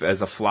sheep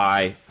as a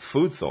fly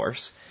food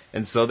source.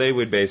 And so they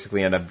would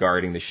basically end up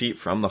guarding the sheep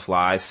from the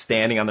flies,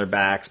 standing on their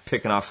backs,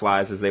 picking off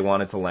flies as they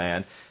wanted to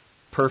land.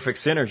 Perfect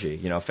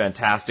synergy,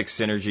 fantastic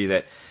synergy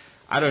that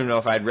I don't even know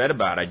if I'd read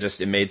about.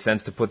 It made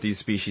sense to put these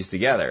species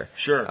together.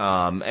 Sure.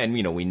 And,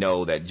 we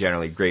know that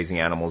generally grazing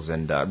animals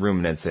and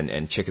ruminants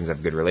and chickens have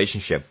a good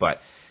relationship,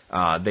 but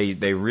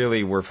they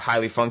really were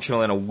highly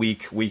functional in a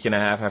week and a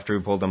half after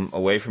we pulled them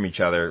away from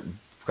each other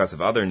because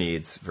of other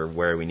needs for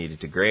where we needed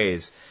to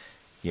graze.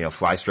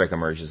 Fly strike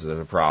emerges as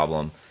a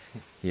problem.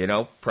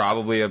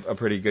 Probably a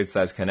pretty good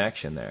sized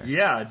connection there.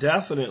 Yeah,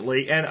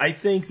 definitely. And I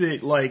think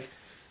that like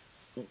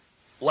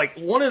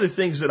one of the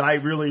things that I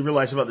really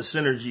realize about the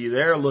synergy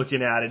they're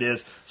looking at it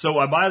is, so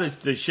I buy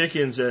the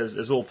chickens as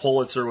little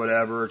pullets or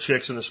whatever, or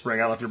chicks in the spring.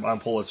 I don't know if you're buying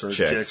pullets or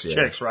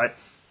chicks, right?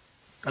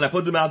 And I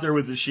put them out there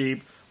with the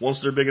sheep once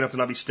they're big enough to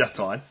not be stepped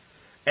on.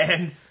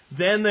 And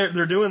then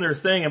they're doing their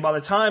thing, and by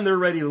the time they're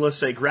ready to, let's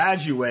say,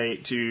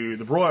 graduate to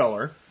the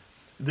broiler,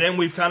 then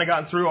we've kind of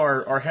gotten through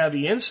our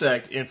heavy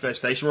insect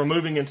infestation. We're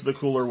moving into the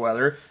cooler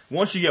weather.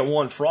 Once you get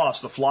one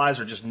frost, the flies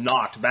are just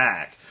knocked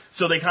back.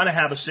 So they kind of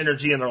have a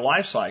synergy in their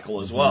life cycle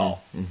as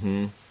well.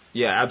 Mm-hmm.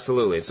 Yeah,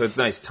 absolutely. So it's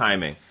nice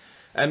timing.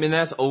 I mean,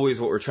 that's always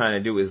what we're trying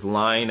to do is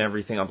line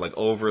everything up, like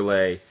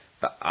overlay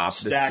the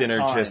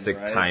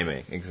synergistic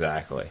timing.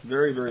 Exactly.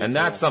 Very, very And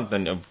cool. that's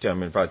something, it'd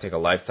probably take a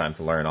lifetime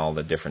to learn all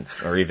the different,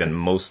 or even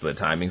most of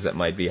the timings that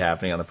might be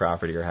happening on the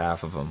property or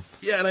half of them.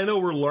 Yeah, and I know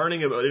we're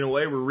learning about it. In a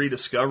way, we're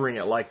rediscovering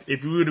it. Like,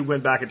 if we would have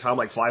went back in time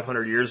like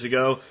 500 years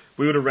ago,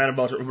 we would have ran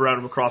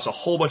across a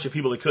whole bunch of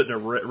people that couldn't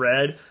have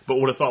read, but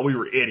would have thought we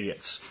were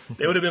idiots.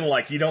 They would have been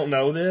like, you don't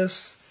know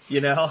this?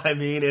 I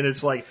mean, and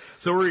it's like,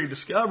 so we're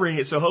rediscovering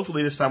it, so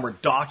hopefully this time we're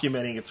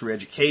documenting it through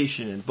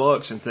education and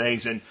books and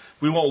things, and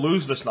we won't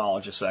lose this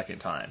knowledge a second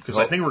time, because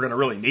I think we're going to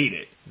really need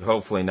it.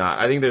 Hopefully not.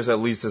 I think there's at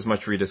least as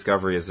much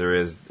rediscovery as there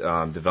is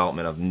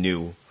development of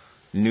new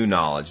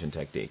knowledge and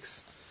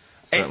techniques.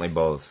 Certainly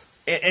both.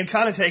 And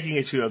kind of taking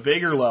it to a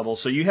bigger level,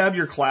 so you have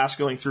your class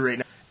going through right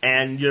now,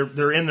 and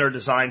they're in their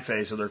design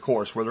phase of their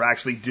course, where they're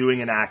actually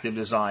doing an active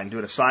design,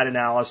 doing a site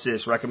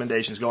analysis,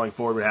 recommendations going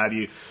forward, what have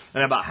you.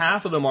 And about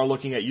half of them are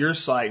looking at your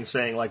site and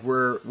saying like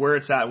where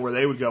it's at and where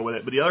they would go with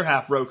it. But the other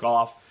half broke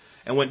off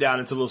and went down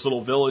into this little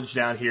village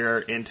down here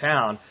in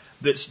town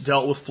that's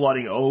dealt with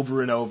flooding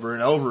over and over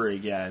and over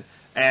again.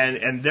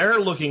 And they're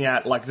looking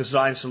at like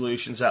design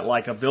solutions at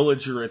like a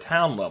village or a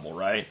town level,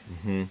 right?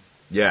 Mm-hmm.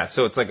 Yeah,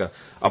 so it's like a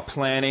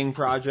planning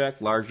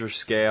project, larger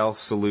scale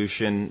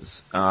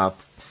solutions,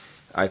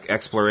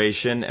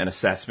 exploration and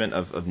assessment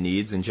of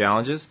needs and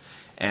challenges,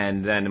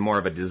 and then more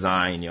of a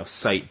design,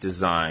 site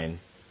design,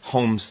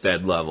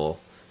 homestead level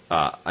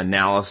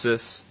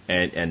analysis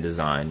and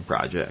design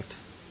project.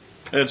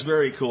 And it's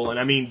very cool. And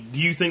I mean, do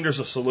you think there's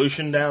a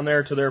solution down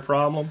there to their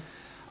problem?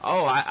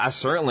 Oh, I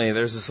certainly.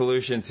 There's a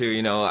solution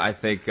to, I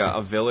think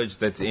a village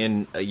that's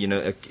in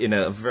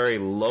a very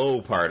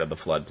low part of the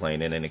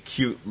floodplain, in an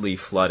acutely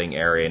flooding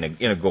area,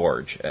 in a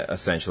gorge,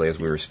 essentially, as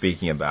we were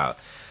speaking about.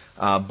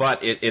 But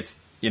it's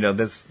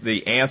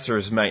the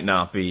answers might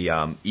not be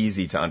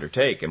easy to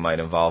undertake. It might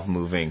involve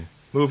moving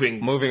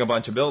a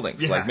bunch of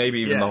buildings, like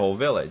maybe even the whole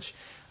village.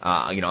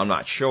 I'm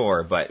not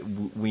sure, but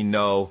we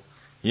know.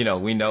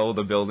 We know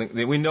the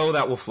building. We know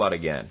that will flood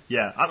again.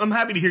 Yeah, I'm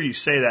happy to hear you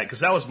say that,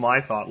 because that was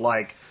my thought.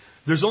 Like,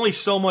 there's only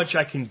so much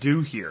I can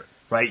do here,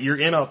 right? You're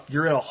in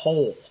a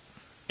hole,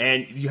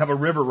 and you have a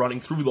river running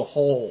through the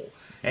hole,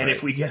 And Right.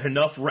 if we get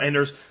enough rain,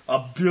 there's a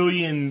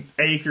billion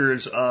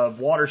acres of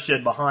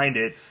watershed behind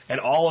it, and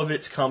all of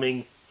it's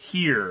coming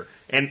here.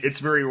 And it's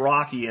very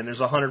rocky, and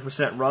there's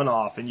 100%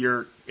 runoff, and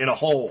you're in a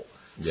hole.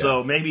 Yeah.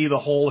 So maybe the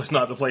hole is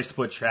not the place to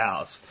put your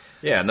house.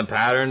 Yeah, and the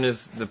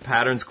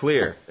pattern's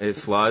clear. It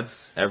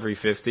floods every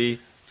 50,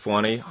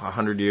 20,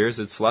 100 years.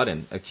 It's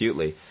flooding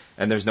acutely,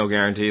 and there's no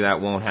guarantee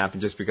that won't happen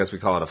just because we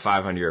call it a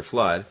 500-year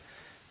flood.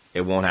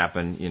 It won't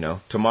happen,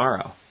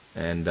 tomorrow.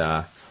 And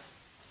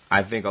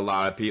I think a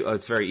lot of people,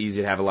 it's very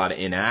easy to have a lot of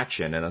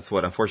inaction, and that's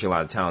what, unfortunately, a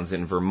lot of towns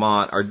in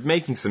Vermont are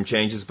making some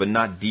changes, but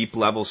not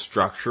deep-level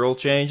structural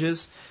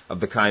changes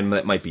of the kind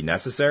that might be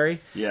necessary.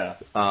 Yeah.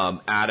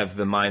 Out of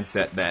the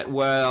mindset that,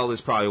 well,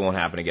 this probably won't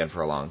happen again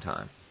for a long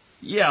time.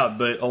 Yeah,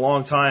 but a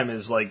long time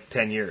is like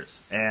 10 years,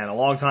 and a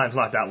long time's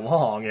not that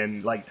long.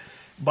 And like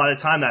by the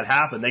time that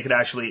happened, they could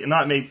actually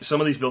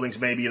some of these buildings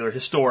may be either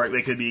historic,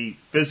 they could be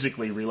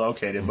physically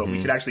relocated, but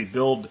we could actually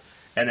build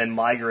and then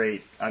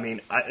migrate. I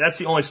mean, that's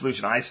the only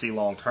solution I see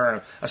long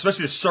term,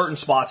 especially there's certain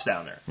spots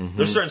down there.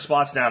 There's certain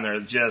spots down there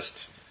that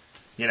just,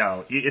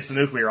 it's the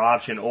nuclear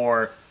option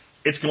or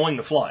it's going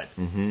to flood.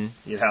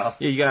 Yeah,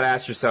 you got to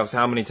ask yourselves,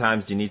 how many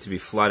times do you need to be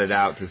flooded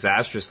out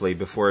disastrously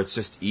before it's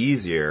just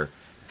easier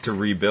to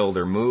rebuild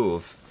or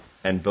move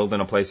and build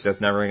in a place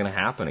that's never going to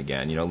happen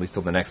again, at least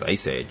till the next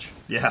ice age.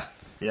 Yeah.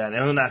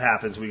 And when that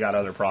happens, we got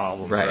other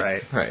problems,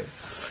 right? Right.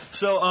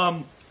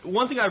 So,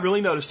 one thing I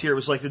really noticed here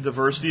was like the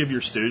diversity of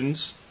your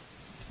students.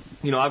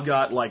 I've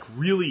got like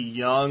really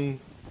young,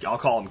 I'll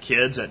call them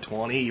kids at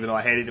 20, even though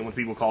I hated it when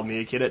people called me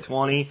a kid at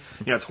 20,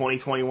 20,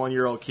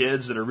 21-year-old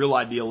kids that are real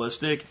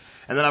idealistic.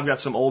 And then I've got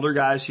some older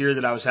guys here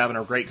that I was having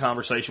a great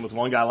conversation with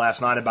one guy last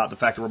night about the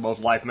fact that we're both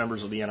life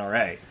members of the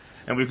NRA.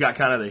 And we've got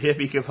kind of the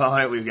hippie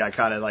component. We've got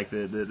kind of like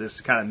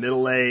this kind of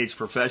middle-aged,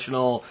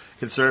 professional,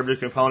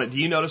 conservative component. Do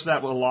you notice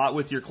that a lot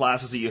with your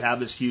classes, that you have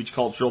this huge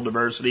cultural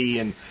diversity?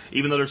 And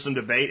even though there's some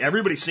debate,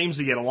 everybody seems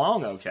to get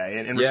along okay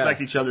and respect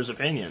each other's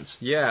opinions.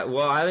 Yeah,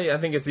 well, I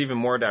think it's even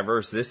more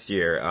diverse this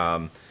year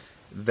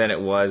than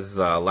it was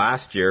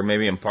last year,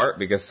 maybe in part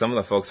because some of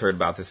the folks heard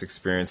about this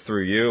experience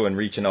through you and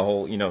reaching a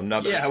whole,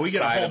 another we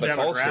get side a whole of the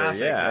culture. demographic Yeah,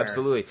 there.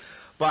 absolutely.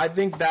 But I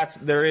think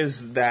there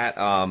is that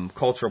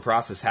cultural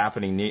process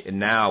happening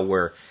now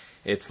where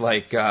it's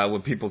like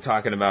what people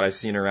talking about I've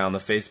seen around the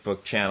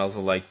Facebook channels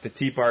of like the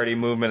Tea Party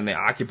movement and the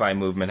Occupy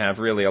movement have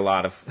really a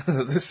lot of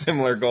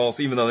similar goals,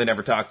 even though they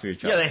never talk to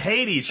each other. Yeah, they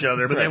hate each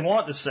other, but they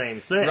want the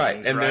same things.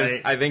 Right, and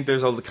I think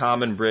there's a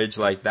common bridge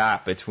like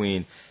that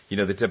between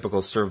the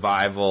typical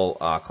survival,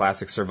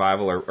 classic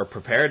survival or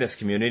preparedness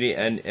community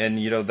and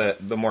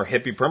the more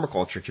hippie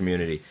permaculture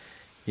community.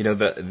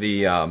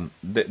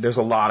 There's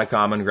a lot of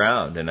common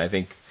ground, and I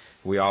think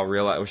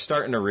we're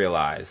starting to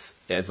realize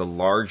as a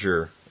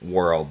larger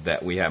world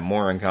that we have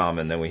more in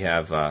common than we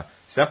have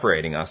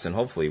separating us, and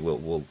hopefully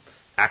we'll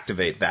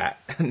activate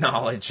that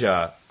knowledge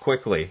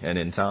quickly and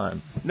in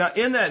time. Now,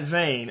 in that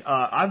vein,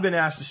 I've been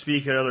asked to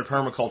speak at other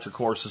permaculture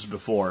courses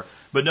before,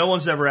 but no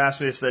one's ever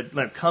asked me this,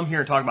 that come here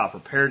and talk about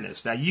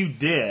preparedness. Now, you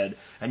did,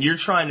 and you're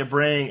trying to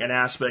bring an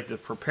aspect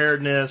of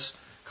preparedness,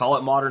 call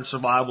it modern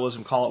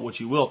survivalism, call it what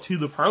you will, to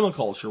the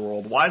permaculture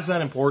world. Why is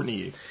that important to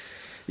you?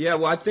 Yeah,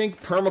 well, I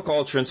think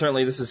permaculture, and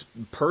certainly this is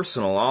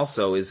personal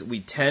also, is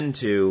we tend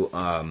to,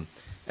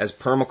 as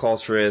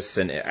permaculturists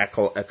and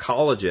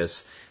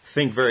ecologists,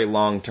 think very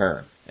long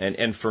term.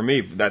 And for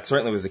me, that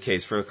certainly was the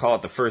case. For, call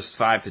it the first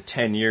 5 to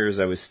 10 years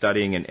I was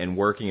studying and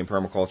working in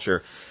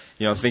permaculture,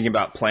 thinking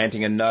about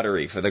planting a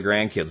nuttery for the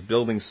grandkids,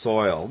 building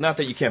soil. Not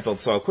that you can't build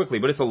soil quickly,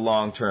 but it's a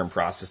long-term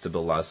process to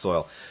build a lot of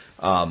soil.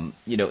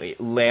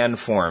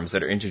 Landforms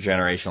that are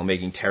intergenerational,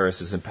 making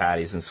terraces and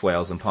patties and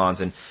swales and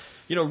ponds, and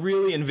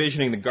really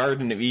envisioning the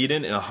Garden of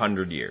Eden in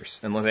 100 years,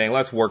 and saying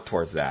let's work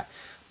towards that.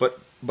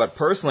 But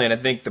personally, and I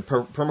think the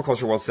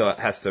permaculture world still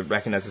has to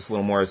recognize this a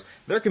little more, is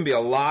there can be a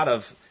lot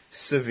of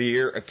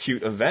severe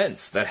acute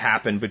events that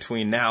happen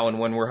between now and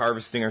when we're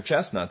harvesting our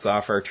chestnuts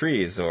off our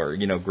trees, or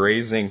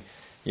grazing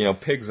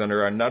pigs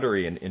under our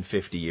nuttery in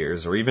 50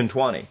 years or even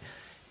 20,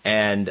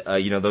 and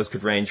those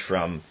could range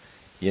from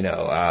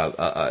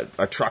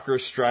a trucker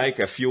strike,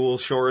 a fuel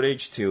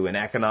shortage, to an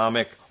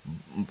economic,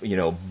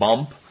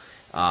 bump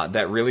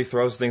that really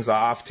throws things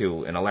off,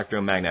 to an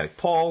electromagnetic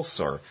pulse,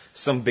 or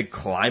some big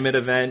climate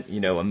event,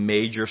 a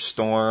major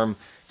storm,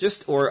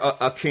 or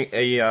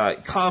a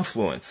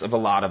confluence of a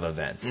lot of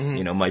events,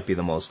 might be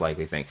the most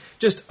likely thing.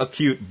 Just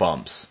acute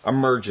bumps,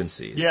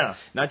 emergencies. Yeah.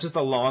 Not just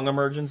the long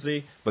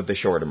emergency, but the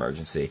short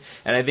emergency.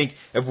 And I think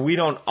if we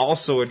don't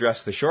also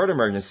address the short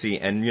emergency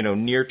and,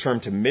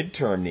 near-term to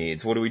mid-term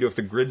needs, what do we do if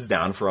the grid's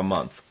down for a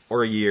month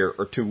or a year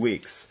or 2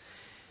 weeks?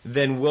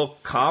 Then we'll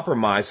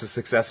compromise the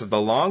success of the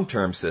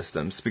long-term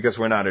systems because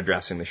we're not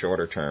addressing the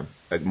shorter-term,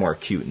 more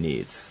acute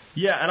needs.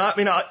 Yeah, and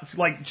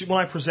like when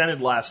I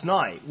presented last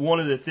night,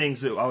 one of the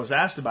things that I was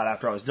asked about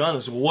after I was done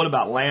is, well, what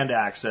about land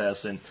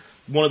access? And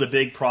one of the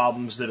big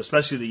problems that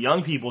especially the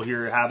young people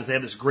here have is they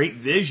have this great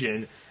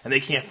vision and they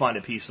can't find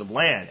a piece of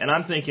land. And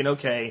I'm thinking,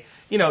 okay,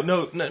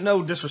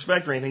 no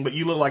disrespect or anything, but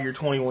you look like you're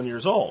 21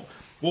 years old.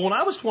 Well, when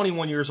I was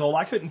 21 years old,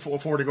 I couldn't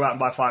afford to go out and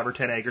buy 5 or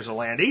 10 acres of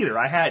land either.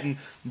 I hadn't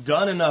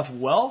done enough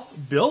wealth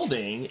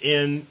building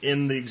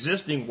in the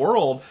existing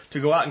world to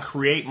go out and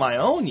create my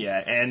own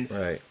yet. And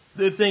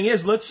the thing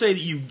is, let's say that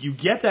you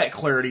get that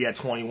clarity at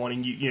 21,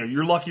 and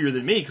you're luckier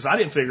than me because I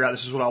didn't figure out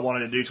this is what I wanted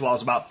to do till I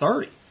was about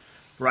 30,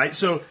 right?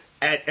 So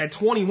at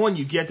 21,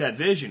 you get that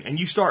vision, and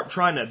you start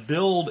trying to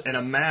build and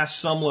amass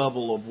some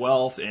level of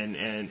wealth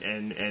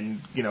and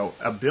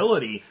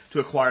ability to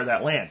acquire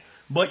that land.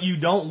 But you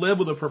don't live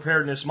with a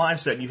preparedness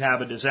mindset and you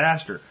have a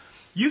disaster.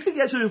 You can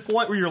get to the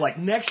point where you're like,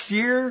 next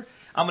year,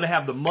 I'm going to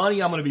have the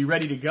money, I'm going to be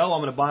ready to go,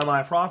 I'm going to buy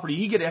my property.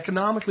 You get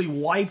economically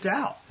wiped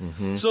out.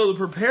 Mm-hmm. So the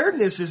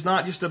preparedness is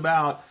not just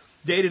about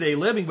day-to-day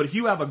living, but if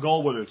you have a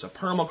goal, whether it's a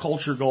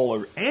permaculture goal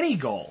or any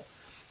goal,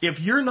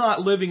 if you're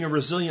not living a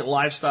resilient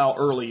lifestyle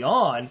early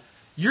on,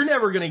 you're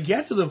never going to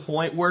get to the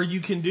point where you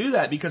can do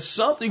that because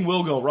something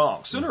will go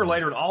wrong. Sooner or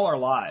later in all our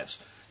lives,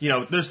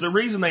 there's the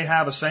reason they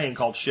have a saying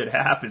called shit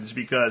happens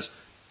because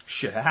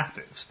shit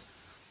happens.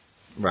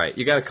 Right.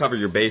 You got to cover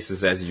your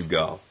bases as you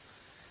go.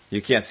 You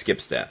can't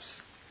skip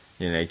steps.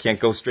 You can't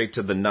go straight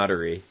to the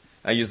nuttery.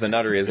 I use the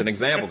nuttery as an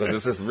example because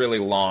it's this really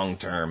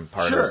long-term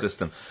part of the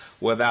system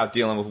without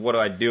dealing with what do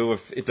I do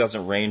if it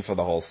doesn't rain for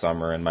the whole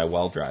summer and my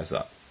well dries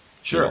up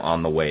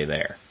on the way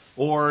there.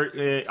 Or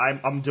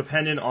I'm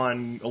dependent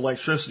on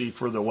electricity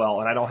for the well,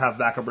 and I don't have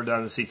backup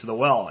redundancy to the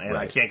well, and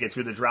I can't get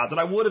through the drought that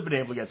I would have been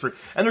able to get through.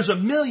 And there's a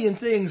million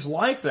things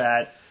like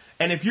that.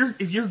 And if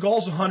your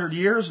goal's 100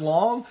 years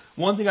long,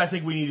 one thing I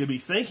think we need to be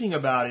thinking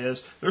about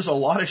is there's a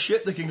lot of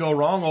shit that can go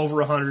wrong over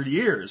 100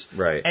 years.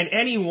 Right. And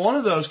any one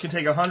of those can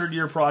take a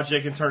 100-year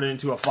project and turn it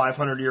into a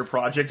 500-year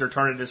project or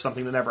turn it into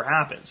something that never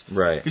happens.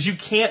 Right. Because you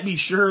can't be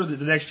sure that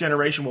the next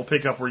generation will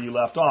pick up where you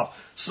left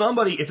off.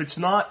 Somebody, if it's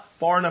not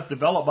far enough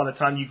developed by the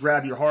time you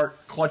grab your heart,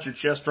 clutch your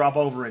chest, drop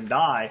over and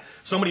die,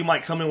 somebody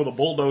might come in with a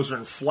bulldozer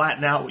and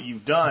flatten out what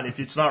you've done if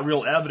it's not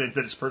real evident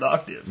that it's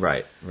productive.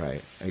 Right.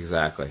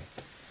 Exactly.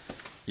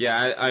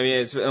 Yeah, I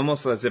mean, it's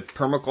almost as if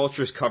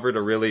permaculture's covered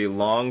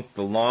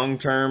the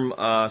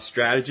long-term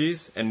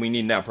strategies, and we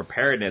need now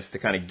preparedness to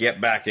kind of get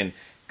back and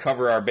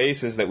cover our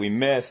bases that we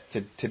missed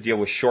to deal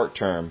with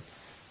short-term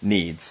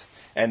needs.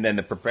 And then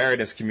the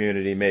preparedness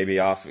community maybe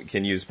often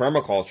can use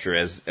permaculture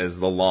as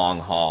the long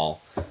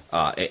haul,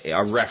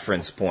 a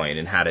reference point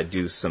in how to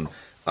do some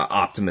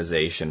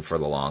optimization for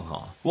the long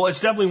haul. Well, it's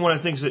definitely one of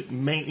the things that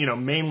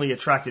mainly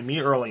attracted me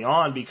early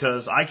on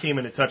because I came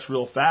into touch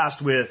real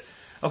fast with,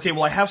 okay,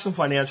 well, I have some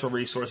financial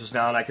resources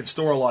now and I can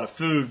store a lot of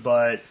food,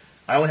 but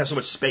I only have so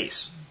much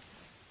space.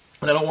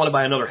 And I don't want to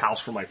buy another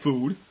house for my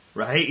food,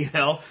 right?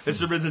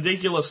 It's a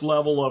ridiculous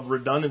level of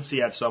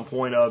redundancy at some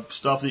point of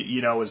stuff that,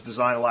 is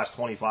designed the last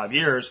 25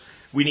 years.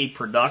 We need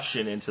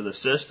production into the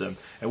system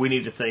and we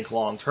need to think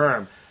long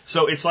term.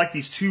 So it's like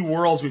these two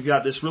worlds. We've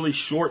got this really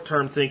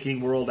short-term thinking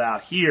world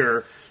out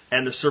here,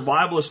 and the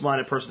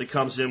survivalist-minded person that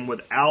comes in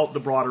without the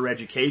broader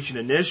education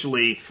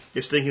initially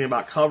is thinking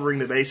about covering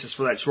the basis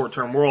for that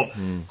short-term world,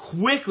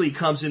 quickly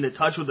comes into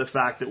touch with the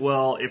fact that,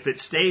 well, if it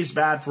stays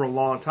bad for a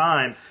long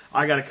time,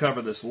 I got to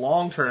cover this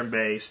long-term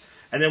base.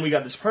 And then we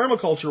got this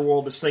permaculture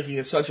world that's thinking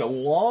it's such a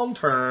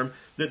long-term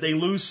that they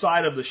lose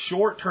sight of the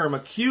short-term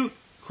acute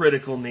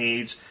critical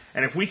needs.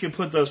 And if we can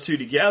put those two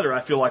together,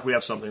 I feel like we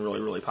have something really,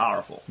 really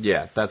powerful.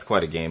 Yeah, that's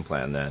quite a game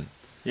plan then.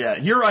 Yeah,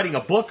 and you're writing a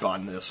book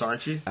on this,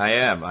 aren't you? I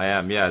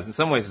am. Yeah, in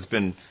some ways, I've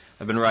been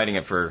writing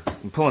it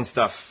I'm pulling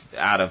stuff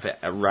out of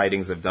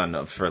writings I've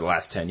done for the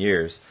last 10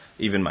 years,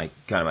 even my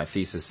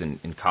thesis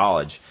in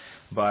college.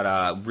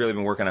 But really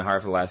been working on it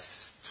hard for the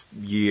last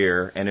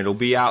year, and it'll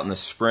be out in the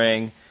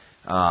spring,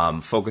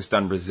 focused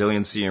on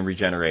resiliency and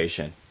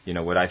regeneration.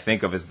 What I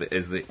think of as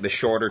the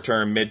shorter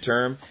term,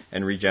 midterm,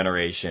 and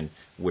regeneration,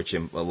 which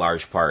in a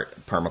large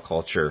part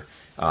permaculture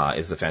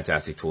is a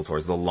fantastic tool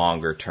towards the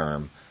longer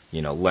term.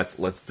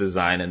 Let's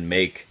design and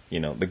make,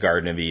 the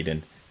Garden of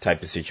Eden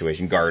type of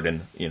situation,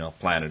 garden,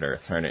 planet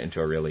Earth, turn it into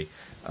a really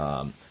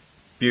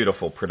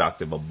beautiful,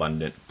 productive,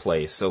 abundant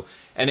place. So,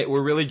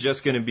 we're really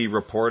just going to be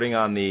reporting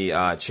on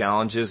the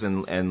challenges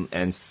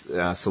and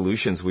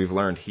solutions we've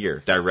learned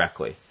here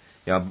directly.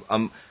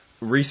 I'm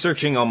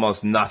researching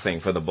almost nothing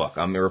for the book.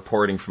 I'm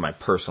reporting from my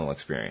personal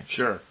experience.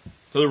 Sure.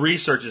 So the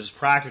research is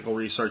practical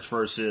research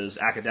versus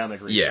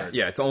academic research.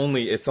 Yeah. It's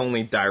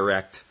only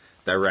direct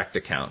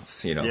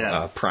accounts,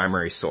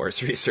 primary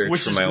source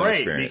research from my own experience. Which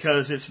is great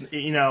because it's,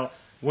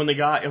 when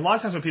a lot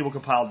of times when people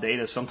compile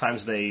data,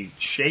 sometimes they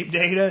shape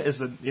data is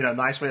the,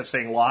 nice way of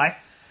saying lie,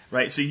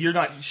 right? So you're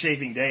not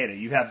shaping data.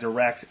 You have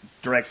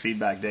direct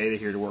feedback data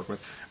here to work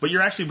with. But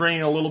you're actually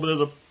bringing a little bit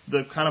of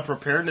the kind of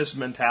preparedness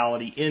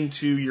mentality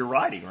into your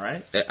writing,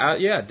 right?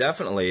 Yeah,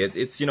 definitely.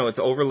 It's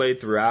overlaid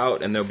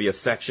throughout, and there'll be a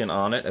section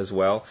on it as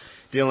well,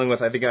 dealing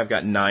with, I think I've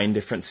got 9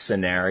 different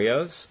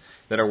scenarios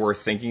that are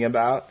worth thinking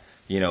about.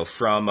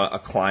 From a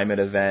climate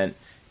event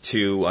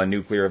to a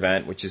nuclear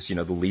event, which is,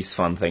 the least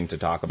fun thing to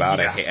talk about.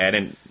 Yeah.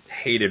 I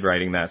hated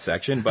writing that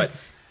section, but,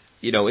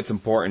 it's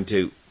important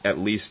to at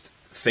least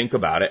think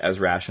about it as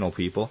rational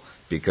people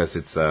because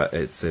it's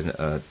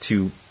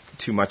too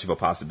much of a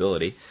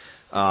possibility.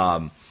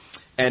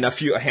 and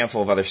a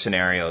handful of other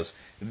scenarios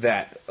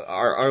that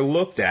are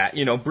looked at,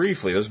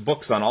 briefly. There's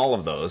books on all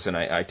of those, and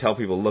I tell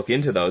people to look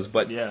into those.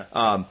 But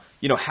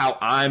how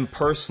I'm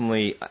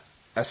personally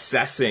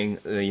assessing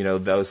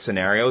those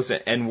scenarios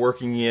and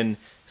working in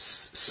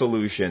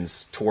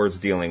solutions towards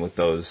dealing with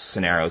those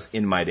scenarios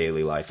in my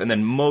daily life. And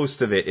then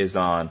most of it is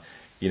on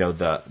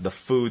the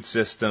food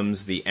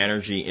systems, the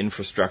energy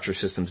infrastructure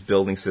systems,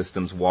 building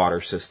systems,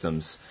 water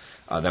systems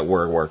that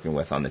we're working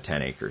with on the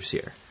 10 acres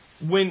here.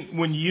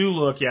 When you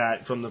look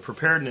at from the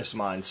preparedness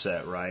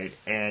mindset, right,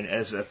 and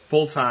as a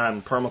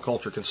full-time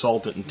permaculture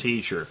consultant and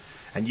teacher,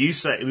 and you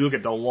look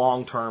at the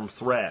long-term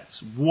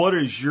threats, what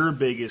is your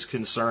biggest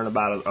concern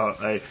about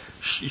a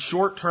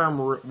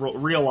short-term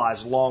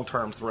realized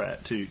long-term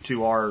threat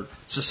to our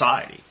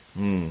society?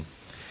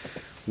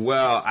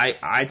 Well,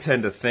 I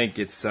tend to think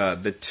it's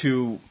the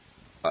two,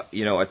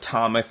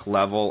 atomic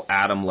level,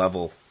 atom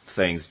level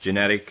things,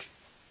 genetic,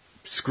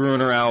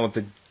 screwing around with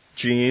the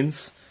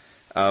genes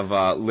of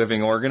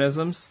living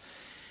organisms,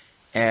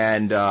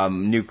 and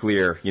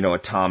nuclear,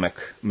 atomic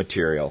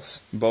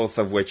materials, both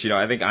of which,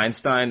 I think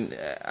Einstein,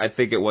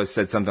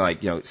 said something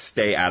like,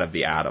 stay out of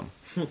the atom,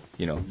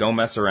 don't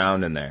mess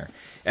around in there.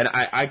 And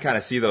I kind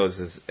of see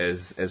those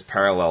as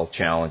parallel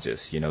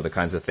challenges, the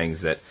kinds of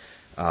things that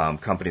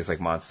companies like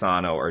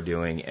Monsanto are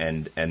doing,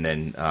 and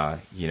then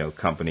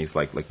companies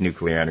like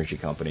nuclear energy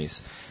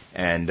companies,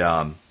 and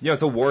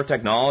it's a war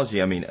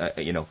technology. I mean,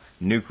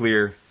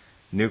 nuclear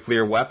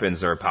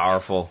weapons are a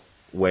powerful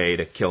way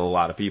to kill a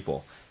lot of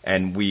people,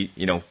 and we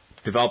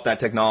developed that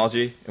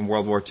technology in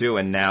World War II,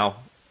 and now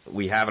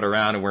we have it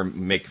around, and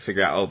we're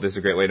figure out, this is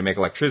a great way to make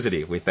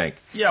electricity. We think,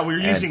 we're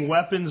using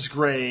weapons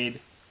grade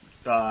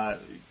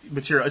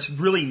material. It's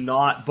really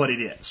not, but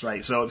it is,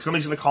 right? So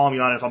somebody's going to call me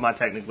on it if I'm not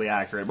technically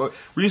accurate. But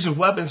we're using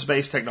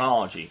weapons-based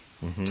technology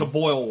to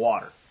boil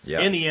water.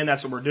 Yeah. In the end,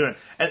 that's what we're doing.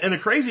 And the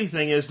crazy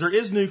thing is there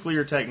is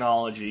nuclear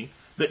technology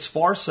that's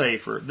far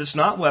safer, that's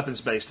not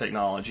weapons-based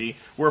technology,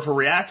 where if a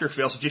reactor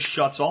fails, it just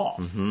shuts off.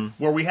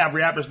 Where we have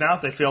reactors now,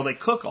 if they fail, they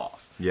cook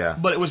off. Yeah.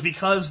 But it was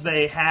because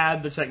they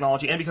had the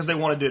technology and because they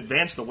wanted to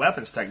advance the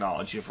weapons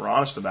technology, if we're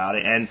honest about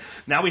it. And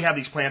now we have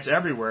these plants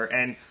everywhere.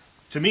 And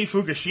to me,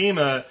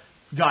 Fukushima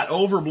got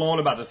overblown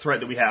about the threat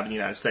that we have in the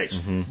United States.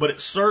 But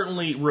it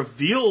certainly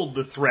revealed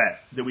the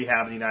threat that we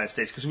have in the United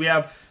States. Because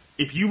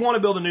if you want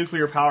to build a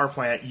nuclear power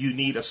plant, you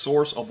need a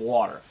source of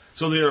water.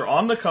 So they're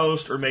on the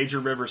coast or major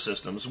river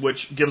systems,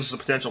 which gives us the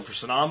potential for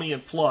tsunami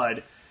and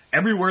flood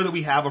everywhere that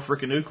we have a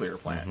freaking nuclear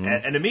plant.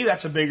 And to me,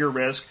 that's a bigger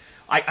risk.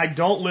 I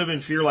don't live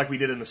in fear like we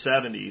did in the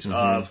 70s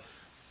of,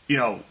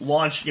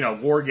 launch,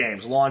 war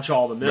games, launch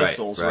all the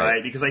missiles,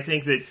 right? Because I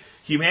think that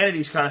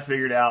humanity's kind of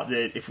figured out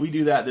that if we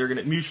do that, they're going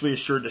to mutually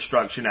assured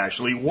destruction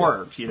actually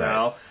works,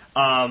 know.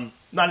 Not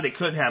that it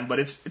couldn't happen, but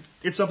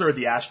it's up there with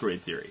the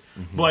asteroid theory.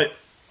 But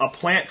a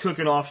plant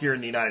cooking off here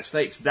in the United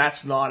States,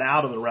 that's not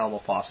out of the realm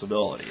of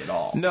possibility at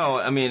all. No,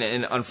 I mean,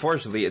 and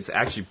unfortunately, it's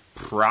actually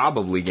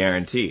probably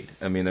guaranteed.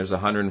 I mean, there's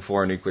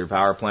 104 nuclear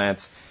power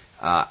plants.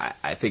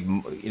 I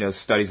think,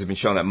 studies have been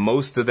showing that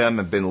most of them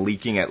have been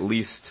leaking at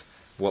least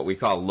what we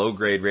call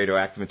low-grade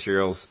radioactive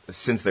materials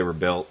since they were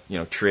built.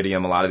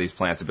 Tritium, a lot of these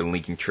plants have been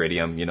leaking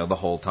tritium, the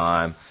whole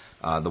time.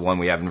 The one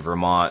we have in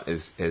Vermont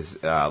is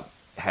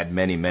had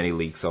many, many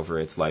leaks over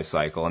its life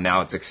cycle, and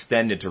now it's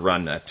extended to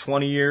run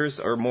 20 years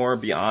or more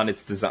beyond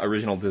its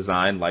original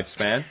design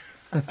lifespan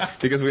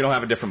because we don't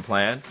have a different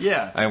plan.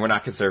 Yeah. And we're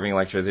not conserving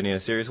electricity in a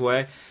serious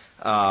way.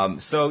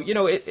 So,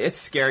 it's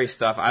scary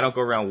stuff. I don't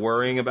go around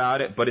worrying about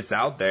it, but it's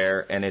out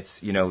there, and it's,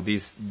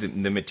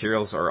 the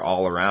materials are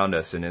all around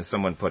us. And as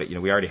someone put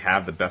it, we already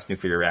have the best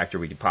nuclear reactor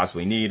we could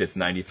possibly need. It's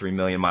 93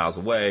 million miles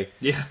away.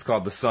 Yeah. It's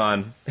called the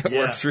sun. It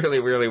works really,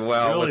 really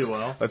well.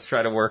 Let's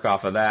try to work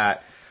off of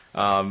that.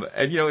 And,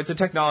 it's a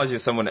technology,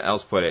 as someone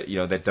else put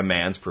it, that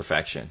demands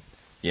perfection.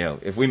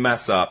 If we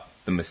mess up,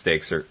 the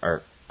mistakes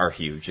are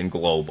huge and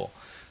global.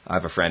 I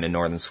have a friend in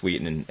northern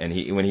Sweden,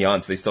 and when he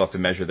hunts, they still have to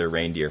measure their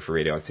reindeer for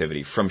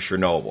radioactivity from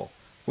Chernobyl,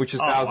 which is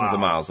thousands of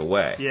miles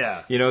away.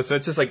 Yeah. So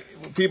it's just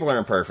like, people are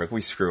imperfect.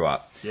 We screw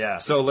up. Yeah.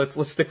 So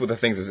let's stick with the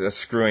things that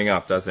screwing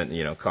up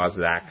doesn't, cause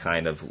that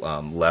kind of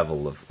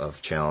level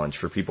of challenge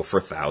for people for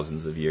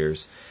thousands of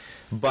years.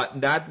 But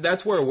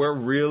that's where we're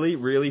really,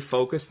 really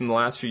focused in the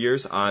last few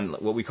years on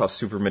what we call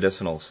super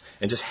medicinals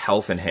and just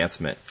health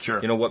enhancement.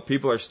 Sure. What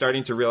people are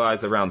starting to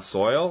realize around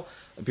soil,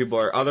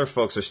 other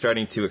folks are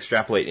starting to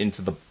extrapolate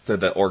into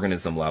the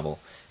organism level.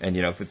 And,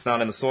 if it's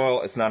not in the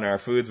soil, it's not in our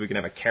foods. We can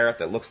have a carrot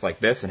that looks like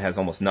this and has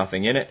almost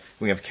nothing in it.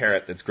 We can have a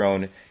carrot that's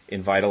grown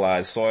in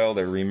vitalized soil,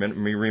 the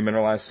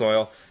remineralized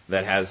soil,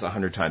 that has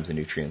 100 times the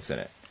nutrients in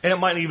it. And it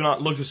might even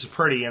not look as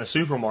pretty in a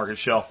supermarket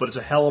shelf, but it's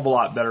a hell of a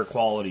lot better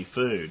quality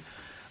food.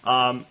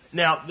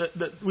 Now,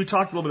 we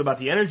talked a little bit about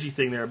the energy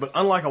thing there, but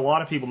unlike a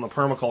lot of people in the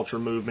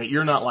permaculture movement,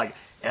 you're not like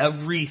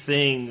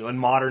everything in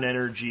modern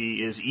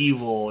energy is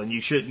evil and you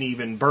shouldn't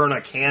even burn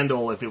a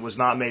candle if it was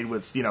not made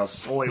with,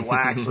 soy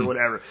wax or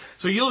whatever.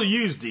 So you'll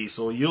use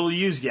diesel, you'll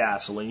use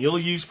gasoline, you'll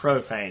use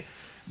propane.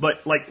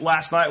 But like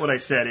last night what I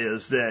said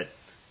is that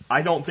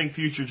I don't think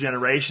future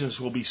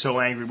generations will be so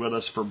angry with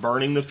us for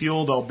burning the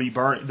fuel.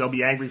 They'll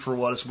be angry for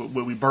what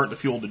we burnt the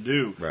fuel to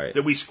do. Right.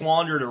 That we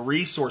squandered a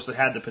resource that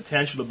had the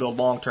potential to build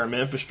long-term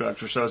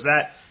infrastructure. So is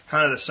that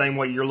kind of the same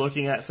way you're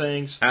looking at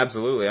things?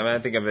 Absolutely. I mean, I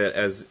think of it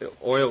as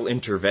oil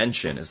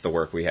intervention is the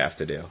work we have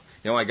to do.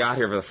 You know, when I got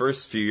here for the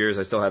first few years,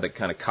 I still had that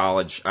kind of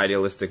college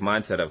idealistic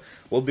mindset of,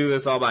 we'll do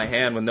this all by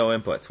hand with no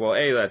inputs. Well,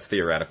 A, that's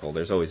theoretical.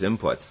 There's always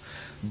inputs.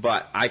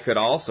 But I could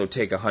also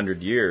take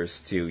 100 years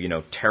to,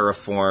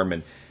 terraform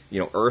and,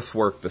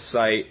 earthwork the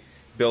site,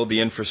 build the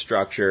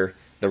infrastructure,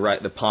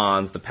 the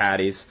ponds, the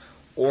paddies.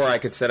 Or I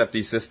could set up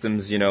these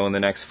systems, in the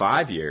next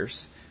 5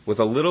 years with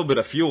a little bit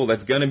of fuel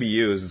that's going to be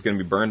used. It's going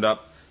to be burned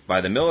up by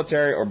the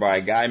military or by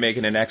a guy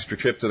making an extra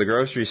trip to the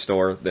grocery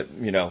store that,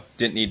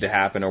 didn't need to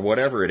happen or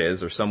whatever it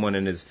is, or someone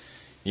in his,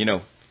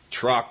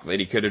 truck that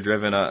he could have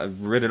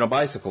ridden a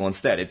bicycle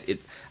instead.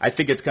 I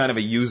think it's kind of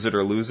a use it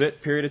or lose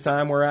it period of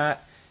time we're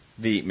at.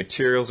 The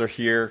materials are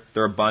here.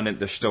 They're abundant.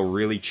 They're still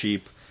really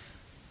cheap.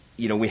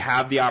 We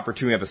have the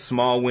opportunity, we have a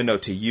small window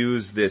to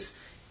use this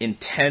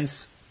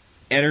intense,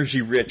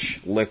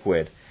 energy-rich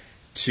liquid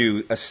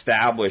to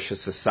establish a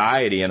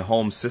society and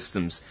home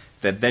systems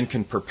that then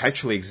can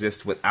perpetually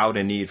exist without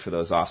a need for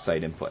those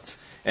off-site inputs.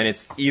 And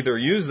it's either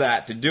use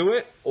that to do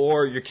it,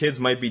 or your kids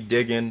might be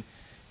digging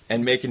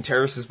and making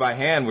terraces by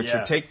hand, which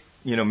would take,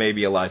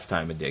 maybe a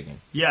lifetime of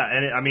digging. Yeah,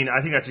 and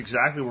I think that's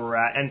exactly where we're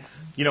at. And,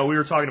 we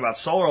were talking about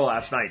solar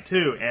last night,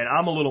 too, and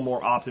I'm a little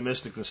more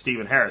optimistic than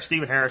Stephen Harris.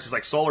 Stephen Harris is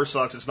like, solar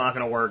sucks, it's not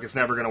going to work, it's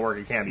never going to work,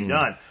 it can't be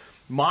done.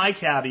 My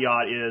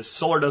caveat is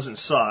solar doesn't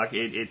suck.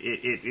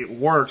 It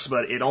works,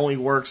 but it only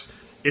works.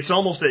 It's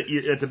almost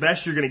at the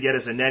best you're going to get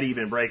is a net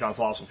even break on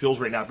fossil fuels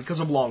right now because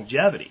of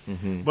longevity.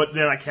 Mm-hmm. But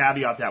then I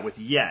caveat that with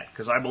yet,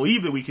 because I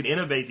believe that we can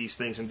innovate these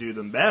things and do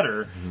them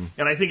better. Mm-hmm.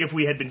 And I think if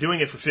we had been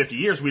doing it for 50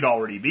 years, we'd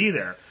already be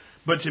there.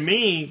 But to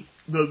me,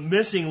 the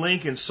missing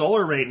link in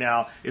solar right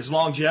now is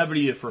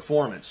longevity of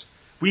performance.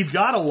 We've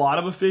got a lot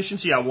of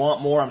efficiency. I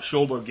want more. I'm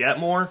sure they'll get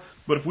more.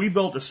 But if we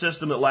built a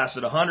system that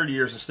lasted 100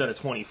 years instead of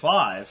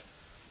 25,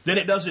 then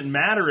it doesn't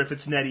matter if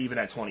it's net even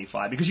at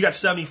 25 because you got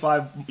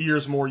 75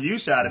 years more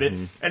use out of it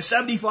and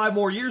 75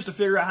 more years to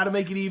figure out how to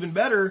make it even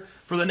better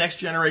for the next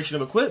generation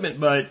of equipment.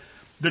 But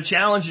the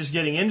challenge is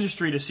getting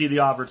industry to see the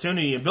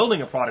opportunity in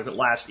building a product that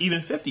lasts even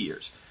 50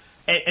 years.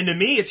 And to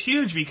me, it's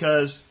huge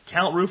because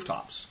count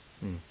rooftops,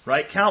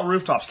 right? Count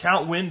rooftops,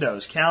 count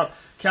windows, count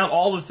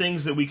all the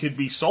things that we could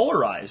be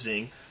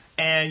solarizing.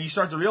 And you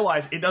start to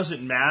realize it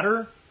doesn't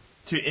matter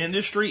to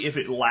industry if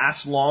it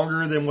lasts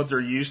longer than what they're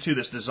used to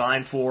that's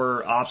designed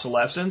for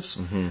obsolescence,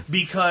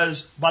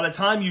 because by the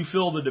time you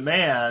fill the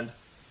demand,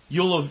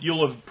 you'll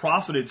have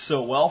profited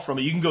so well from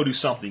it, you can go do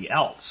something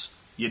else,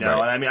 Right.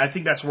 And I mean, I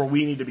think that's where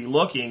we need to be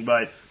looking,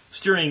 but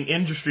steering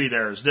industry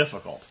there is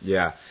difficult.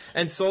 Yeah.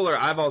 And solar,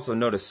 I've also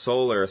noticed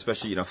solar,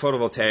 especially,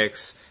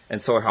 photovoltaics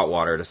and solar hot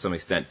water to some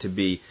extent, to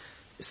be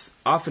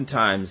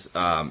oftentimes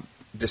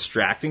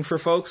distracting for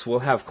folks. We'll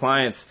have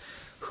clients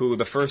who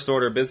the first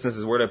order of business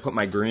is where do I put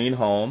my green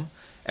home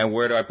and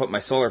where do I put my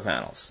solar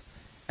panels?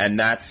 And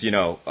that's,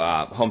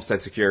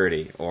 homestead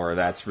security or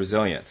that's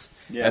resilience.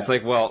 Yeah. And it's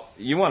like, well,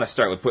 you want to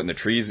start with putting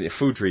the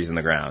food trees in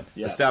the ground,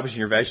 establishing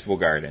your vegetable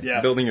garden,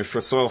 building your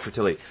soil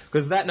fertility.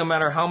 Because that, no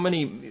matter how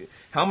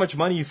much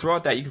money you throw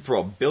at that, you can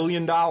throw $1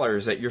 billion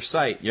at your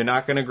site. You're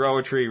not going to grow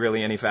a tree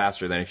really any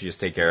faster than if you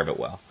just take care of it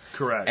well.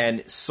 Correct.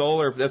 And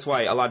solar, that's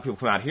why a lot of people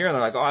come out here and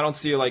they're like, oh, I don't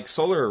see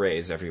solar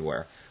arrays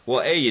everywhere.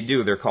 Well, A, you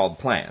do. They're called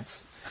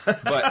plants.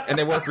 And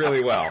they work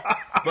really well.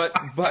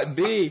 But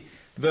B,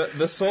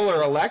 the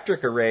solar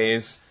electric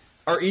arrays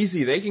are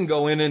easy. They can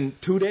go in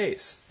 2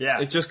 days. Yeah.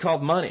 It's just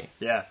called money.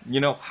 Yeah.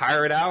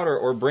 Hire it out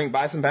or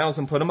buy some panels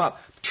and put them up.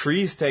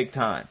 Trees take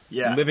time.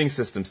 Yeah. Living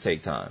systems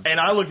take time. And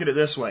I look at it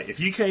this way. If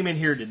you came in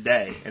here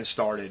today and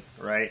started,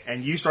 right,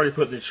 and you started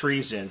putting the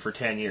trees in for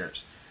 10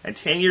 years, and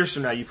 10 years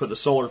from now you put the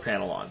solar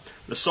panel on,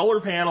 the solar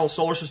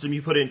system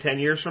you put in 10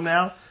 years from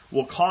now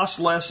will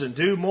cost less and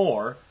do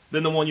more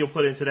than the one you'll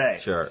put in today.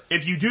 Sure.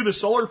 If you do the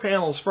solar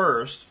panels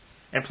first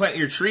and plant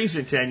your trees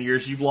in 10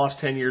 years, you've lost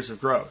 10 years of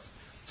growth.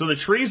 So the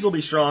trees will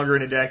be stronger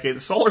in a decade,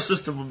 the solar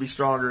system will be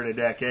stronger in a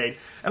decade,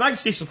 and I can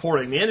see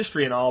supporting the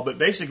industry and all, but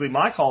basically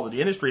my call to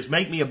the industry is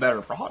make me a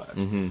better product.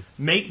 Mm-hmm.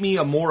 Make me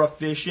a more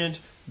efficient,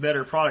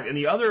 better product. And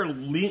the other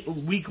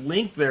weak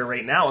link there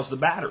right now is the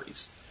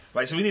batteries.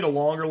 Right, so we need a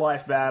longer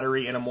life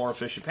battery and a more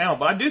efficient panel.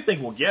 But I do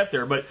think we'll get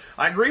there. But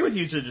I agree with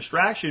you, it's a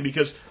distraction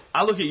because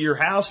I look at your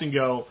house and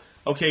go,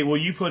 okay, well,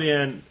 you put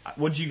in,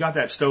 you got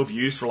that stove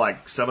used for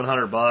like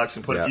 $700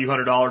 and put a few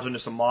 $100s into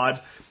some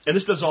mods, and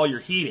this does all your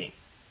heating.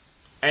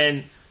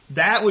 And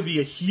that would be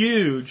a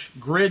huge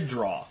grid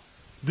draw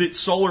that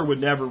solar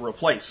would never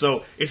replace.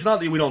 So it's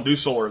not that we don't do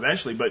solar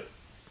eventually, but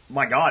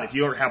my God, if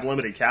you ever have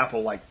limited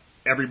capital like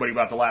everybody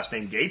about the last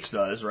name Gates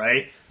does,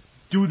 right,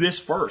 do this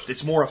first.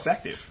 It's more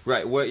effective.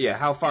 Right. Well, yeah,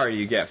 how far do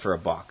you get for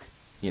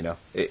 $1?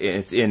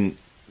 It's in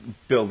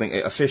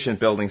efficient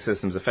building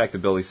systems,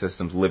 effective building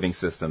systems, living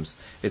systems.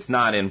 It's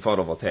not in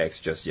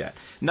photovoltaics just yet.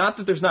 Not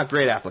that there's not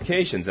great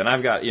applications, and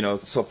I've got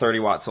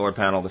 30-watt solar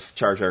panel to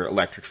charge our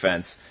electric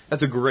fence.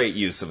 That's a great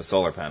use of a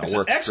solar panel. It's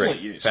Works an excellent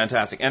great. use.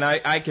 Fantastic. And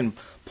I can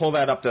pull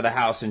that up to the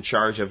house and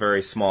charge a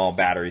very small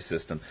battery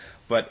system.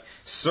 But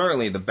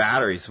certainly the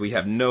batteries, we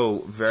have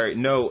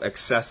no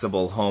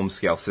accessible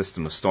home-scale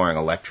system of storing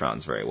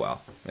electrons very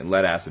well. And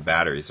lead-acid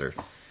batteries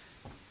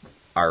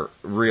are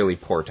really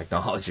poor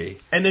technology.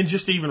 And then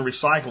just to even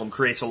recycle them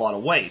creates a lot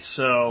of waste.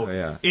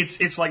 So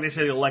it's like they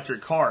say the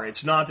electric car.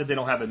 It's not that they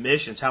don't have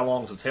emissions. How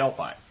long is the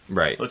tailpipe?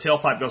 Right. The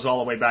tailpipe goes all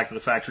the way back to the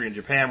factory in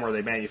Japan where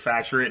they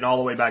manufacture it, and all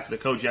the way back to the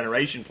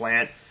cogeneration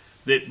plant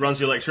that runs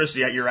the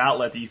electricity at your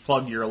outlet that you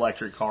plug your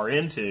electric car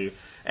into.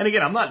 And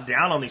again, I'm not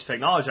down on these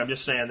technologies. I'm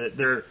just saying that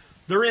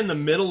they're in the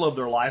middle of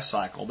their life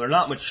cycle. They're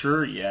not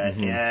mature yet,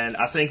 and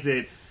I think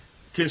that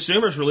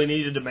consumers really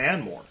need to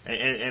demand more.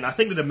 And I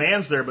think the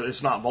demand's there, but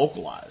it's not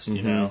vocalized,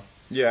 you know?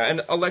 Yeah,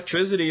 and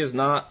electricity is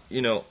not,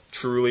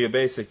 truly a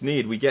basic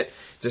need. We get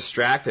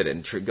distracted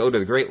and go to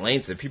the great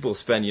lengths that people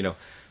spend,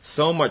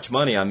 so much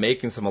money on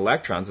making some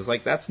electrons. It's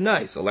like, that's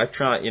nice.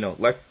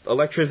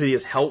 Electricity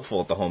is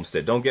helpful at the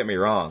homestead, don't get me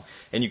wrong.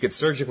 And you could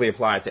surgically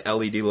apply it to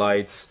LED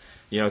lights,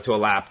 to a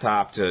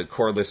laptop, to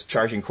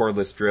charging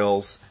cordless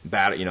drills,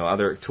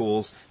 other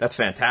tools. That's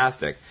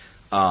fantastic.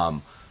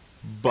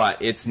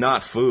 But it's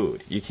not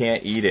food. You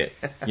can't eat it.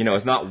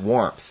 It's not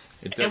warmth.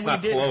 It's not clothes.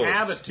 And we didn't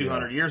have it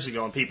 200 years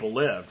ago and people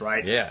lived,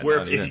 right? Yeah.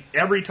 Where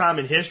every time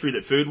in history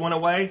that food went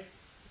away,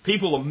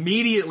 people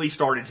immediately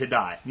started to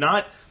die.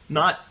 Not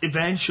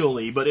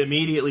eventually, but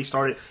immediately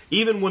started.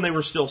 Even when they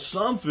were still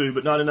some food,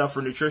 but not enough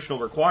for nutritional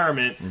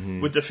requirement,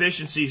 with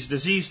deficiencies,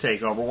 disease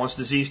take over. Once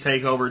disease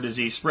take over,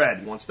 disease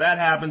spread. Once that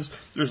happens,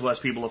 there's less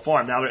people to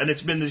farm. Now, and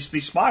it's been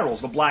these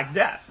spirals. The Black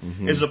Death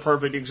is a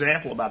perfect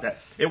example about that.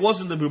 It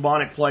wasn't the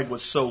bubonic plague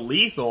was so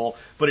lethal,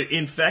 but it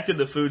infected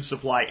the food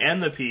supply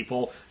and the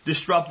people,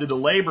 disrupted the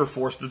labor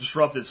force,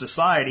 disrupted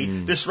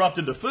society,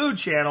 disrupted the food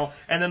channel,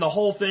 and then the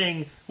whole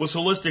thing was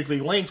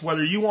holistically linked.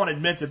 Whether you want to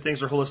admit that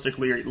things are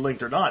holistically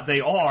linked or not,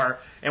 they are.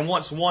 And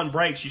once one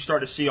breaks, you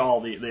start to see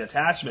all the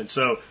attachments.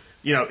 So,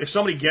 if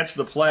somebody gets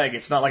the plague,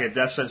 it's not like a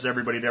death sentence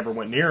everybody never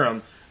went near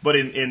them. But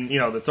in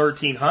the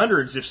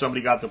 1300s, if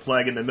somebody got the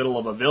plague in the middle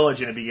of a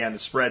village and it began to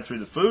spread through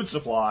the food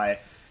supply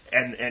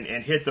and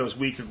hit those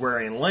weak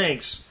agrarian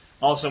links,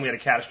 all of a sudden we had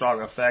a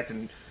catastrophic effect,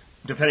 and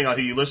depending on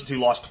who you listen to,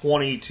 lost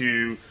 20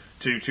 to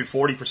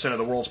 40% of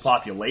the world's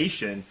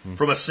population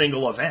from a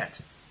single event.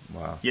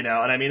 Wow. And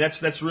I mean,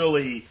 that's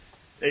really,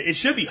 it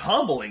should be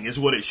humbling is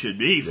what it should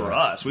be for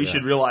us. We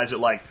should realize that,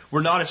 like,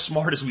 we're not as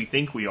smart as we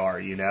think we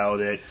are,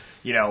 that,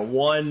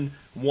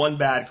 one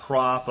bad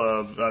crop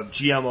of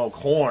GMO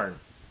corn,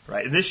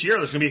 right? And this year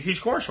there's going to be a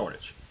huge corn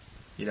shortage.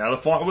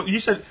 You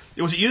said,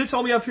 was it you that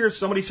told me up here,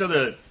 somebody said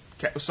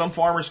that some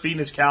farmer's feeding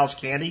his cows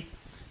candy?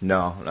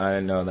 No, I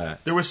didn't know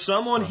that. There was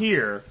someone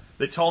here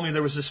that told me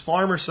there was this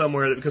farmer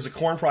somewhere that, because the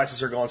corn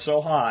prices are going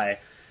so high,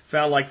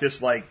 found like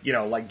this, like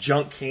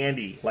junk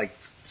candy, like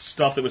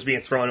stuff that was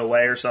being thrown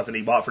away or something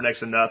he bought for next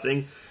to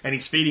nothing, and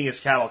he's feeding his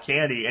cattle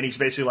candy, and he's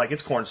basically like,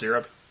 it's corn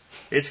syrup.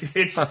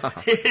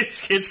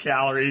 It's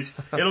calories.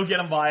 It'll get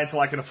them by until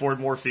I can afford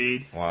more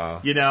feed.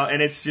 Wow.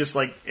 And it's just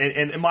like,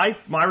 and my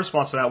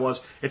response to that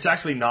was, it's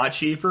actually not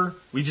cheaper.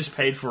 We just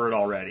paid for it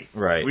already.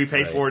 Right. We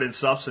paid for it in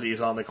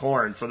subsidies on the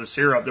corn for the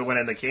syrup that went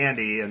in the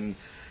candy, and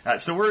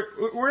so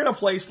we're in a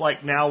place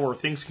like now where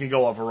things can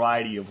go a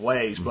variety of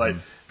ways, but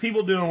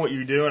people doing what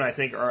you're doing, I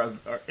think, are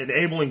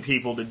enabling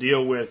people to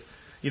deal with,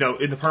 in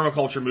the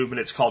permaculture movement,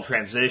 it's called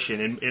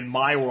transition. In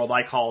my world,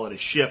 I call it a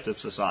shift of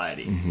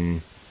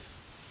society.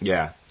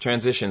 Yeah,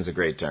 transition's a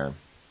great term.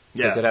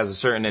 Because it has a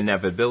certain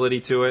inevitability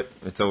to it.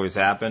 It's always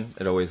happened.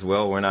 It always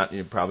will. We're not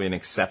probably an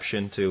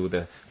exception to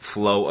the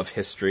flow of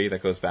history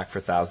that goes back for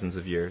thousands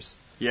of years.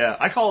 Yeah,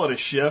 I call it a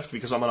shift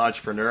because I'm an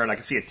entrepreneur, and I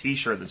can see a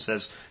T-shirt that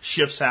says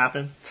 "Shifts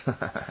happen."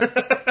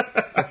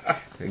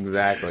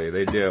 Exactly,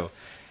 they do,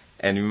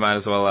 and you might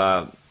as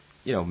well,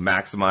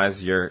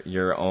 maximize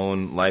your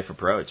own life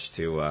approach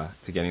to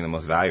getting the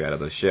most value out of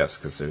those shifts,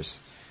 because there's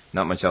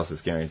not much else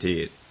that's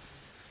guaranteed.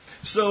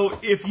 So,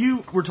 if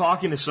you were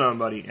talking to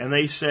somebody and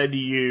they said to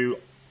you,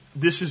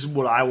 "This is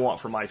what I want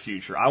for my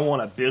future. I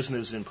want a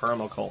business in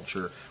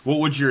permaculture," what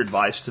would your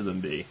advice to them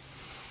be?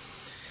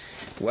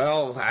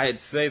 Well,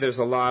 I'd say there's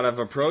a lot of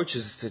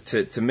approaches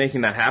to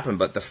making that happen,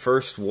 but the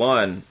first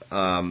one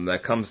that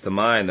comes to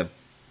mind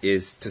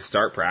is to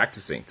start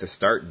practicing, to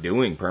start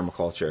doing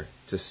permaculture,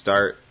 to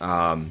start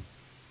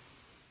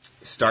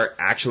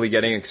actually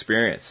getting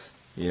experience.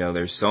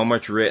 There's so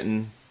much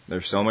written,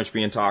 there's so much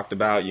being talked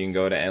about. You can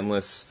go to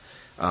endless,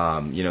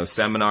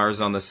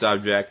 seminars on the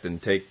subject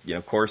and take,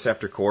 course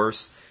after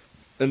course.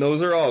 And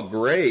those are all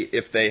great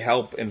if they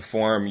help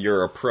inform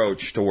your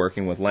approach to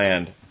working with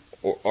land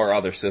or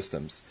other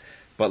systems.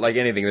 But like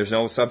anything, there's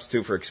no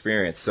substitute for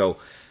experience. So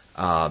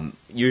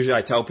usually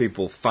I tell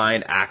people,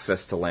 find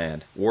access to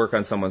land. Work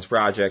on someone's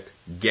project.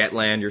 Get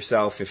land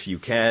yourself if you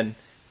can.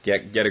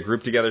 Get a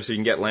group together so you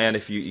can get land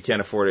if you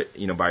can't afford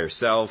it by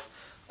yourself.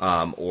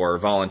 or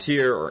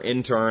volunteer or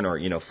intern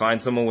or,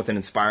 find someone with an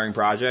inspiring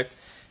project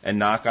and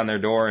knock on their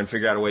door and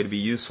figure out a way to be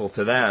useful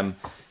to them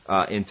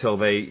until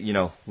they,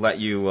 let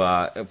you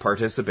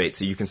participate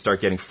so you can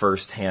start getting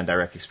first-hand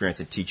direct experience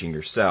in teaching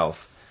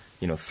yourself,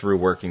 through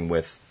working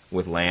with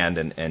land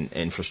and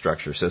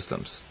infrastructure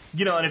systems.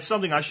 And it's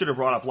something I should have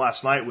brought up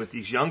last night with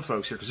these young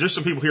folks here, because there's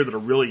some people here that are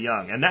really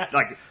young, and that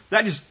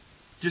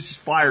just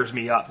fires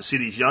me up to see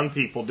these young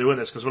people doing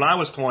this, because when I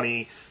was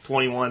 20,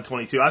 21,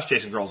 22, I was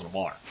chasing girls in a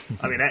bar.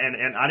 I mean,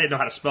 and I didn't know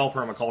how to spell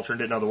permaculture and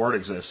didn't know the word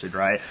existed,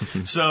 right?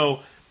 So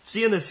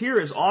seeing this here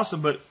is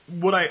awesome, but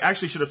what I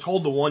actually should have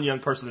told the one young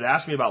person that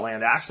asked me about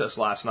land access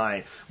last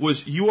night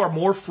was, you are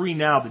more free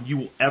now than you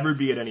will ever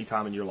be at any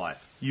time in your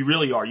life. You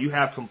really are. You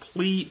have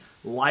complete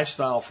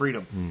lifestyle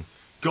freedom.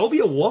 Go be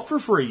a woofer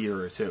for a year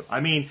or two.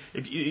 I mean,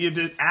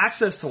 if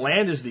access to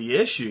land is the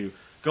issue,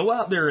 go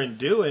out there and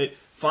do it.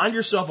 Find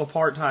yourself a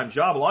part-time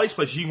job. A lot of these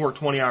places you can work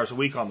 20 hours a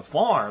week on the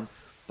farm.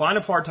 Find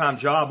a part-time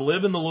job,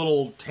 live in the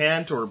little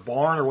tent or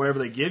barn or whatever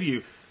they give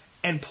you,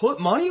 and put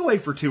money away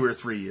for 2 or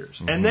 3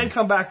 years, and then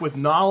come back with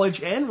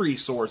knowledge and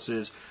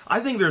resources. I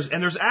think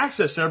there's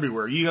access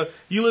everywhere. You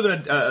live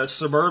in a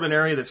suburban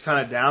area that's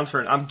kind of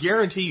downturned. I'm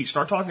guarantee you,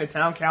 start talking to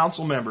town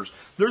council members.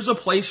 There's a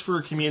place for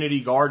a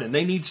community garden.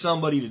 They need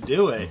somebody to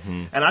do it,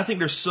 and I think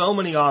there's so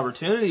many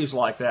opportunities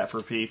like that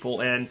for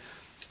people. And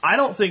I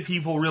don't think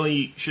people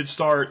really should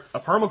start a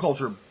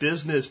permaculture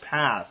business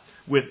path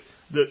with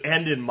the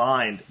end in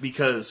mind,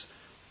 because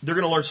they're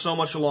going to learn so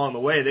much along the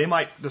way. They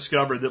might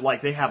discover that,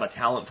 they have a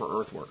talent for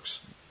earthworks.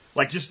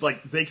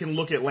 They can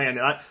look at land.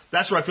 And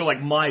that's where I feel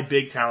like my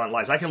big talent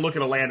lies. I can look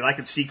at a land and I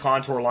can see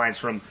contour lines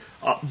from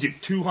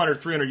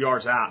 200, 300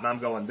 yards out. And I'm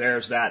going,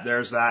 there's that,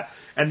 there's that.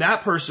 And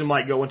that person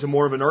might go into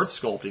more of an earth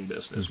sculpting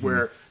business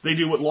where they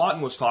do what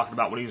Lawton was talking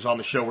about when he was on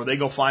the show, where they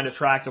go find a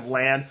tract of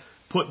land,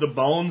 put the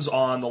bones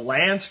on the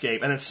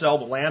landscape, and then sell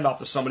the land off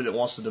to somebody that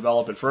wants to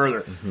develop it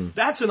further.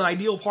 That's an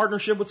ideal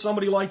partnership with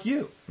somebody like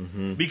you,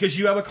 because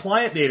you have a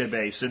client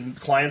database and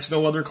clients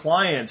know other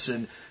clients.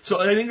 And so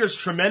I think there's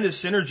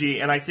tremendous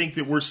synergy, and I think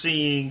that we're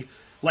seeing,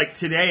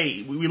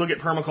 today, we look at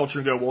permaculture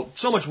and go, well,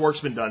 so much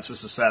work's been done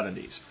since the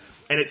 70s.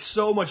 And it's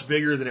so much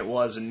bigger than it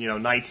was in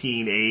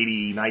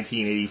 1980,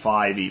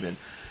 1985 even,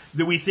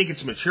 that we think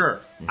it's mature.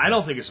 I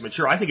don't think it's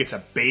mature. I think it's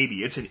a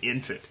baby. It's an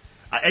infant.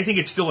 I think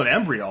it's still an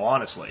embryo,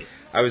 honestly.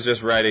 I was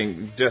just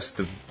writing just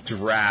the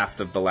draft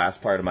of the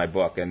last part of my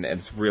book, and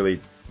it's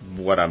really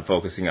what I'm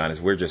focusing on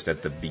is we're just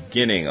at the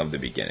beginning of the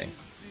beginning.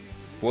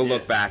 We'll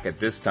look back at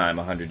this time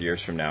 100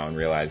 years from now and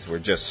realize we're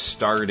just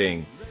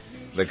starting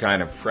the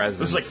kind of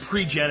presence. It's like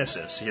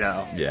pre-Genesis,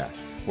 Yeah.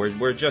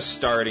 We're just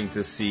starting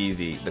to see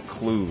the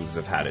clues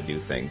of how to do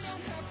things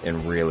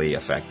in really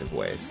effective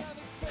ways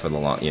for the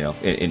long,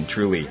 in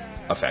truly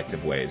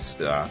effective ways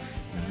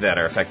that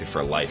are effective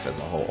for life as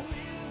a whole.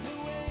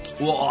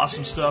 Well,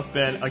 awesome stuff,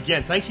 Ben.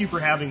 Again, thank you for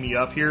having me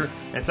up here,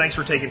 and thanks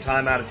for taking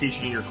time out of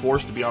teaching your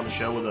course to be on the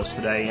show with us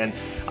today. And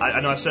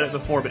I know I said it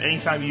before, but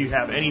anytime you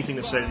have anything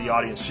to say to the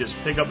audience, just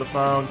pick up the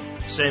phone,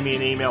 send me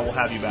an email, we'll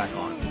have you back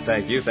on.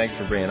 Thank you. Thanks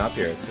for bringing up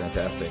here. It's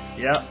fantastic.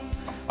 Yeah.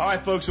 All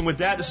right, folks, and with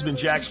that, this has been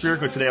Jack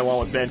Spirko today along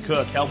with Ben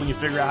Cook, helping you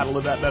figure out how to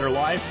live that better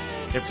life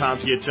if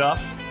times get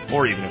tough,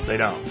 or even if they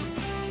don't.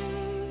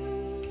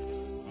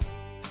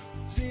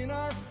 Seeing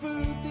our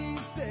food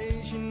these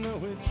days,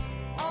 it's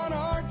on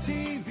our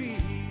TVs.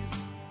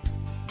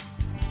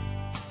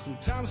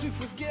 Sometimes we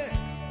forget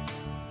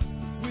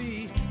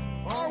we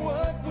are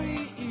what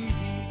we eat.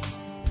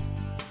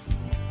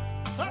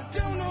 I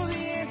don't know the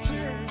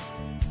answer.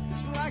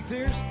 It's like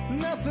there's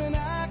nothing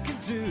I can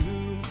do.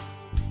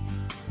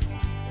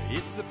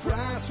 It's the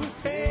price we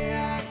pay,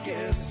 I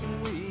guess,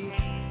 when we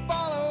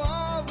follow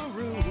all the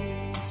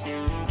rules.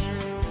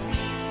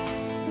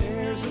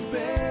 There's a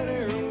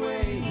better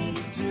way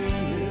to do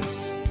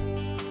this.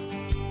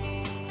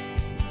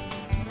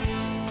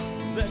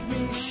 Let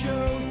me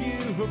show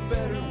you a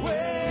better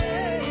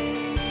way.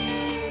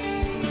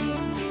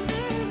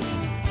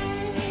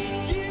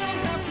 You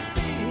don't have to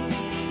be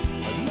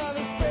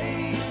another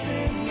face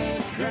in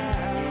the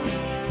crowd.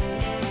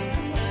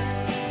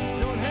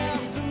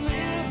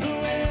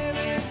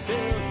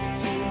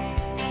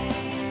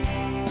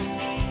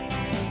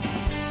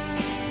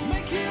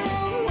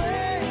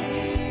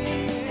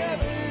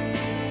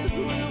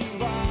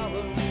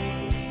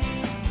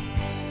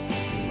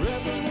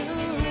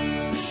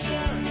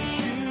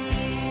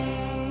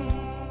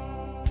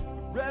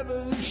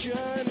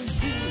 Revolution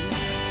is you.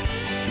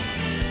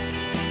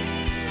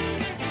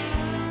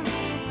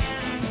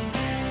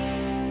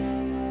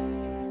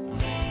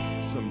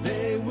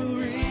 Someday we'll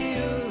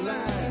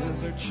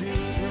realize our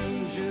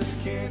children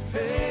just can't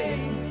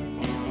pay.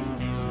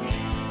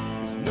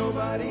 'Cause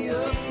nobody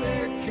up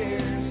there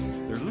cares.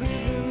 They're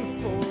living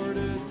for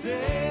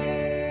today.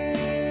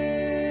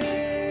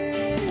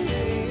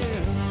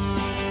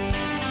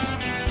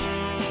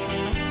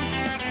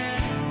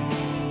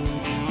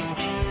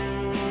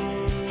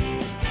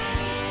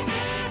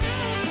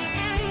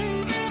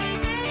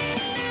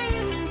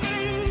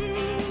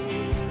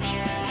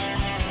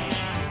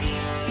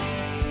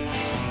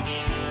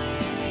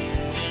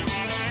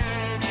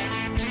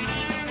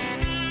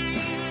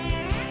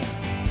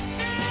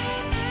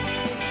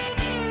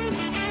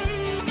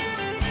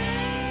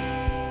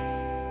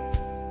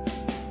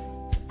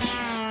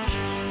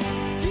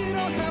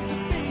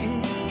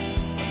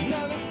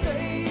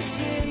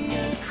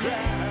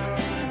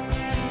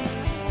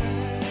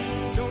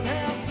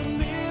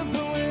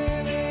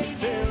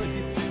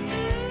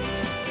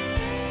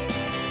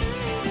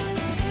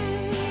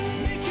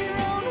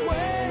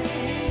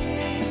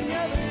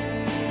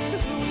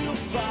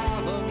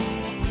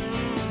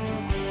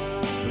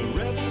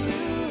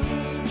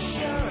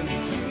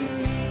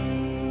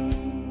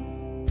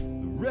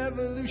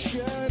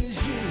 revolution.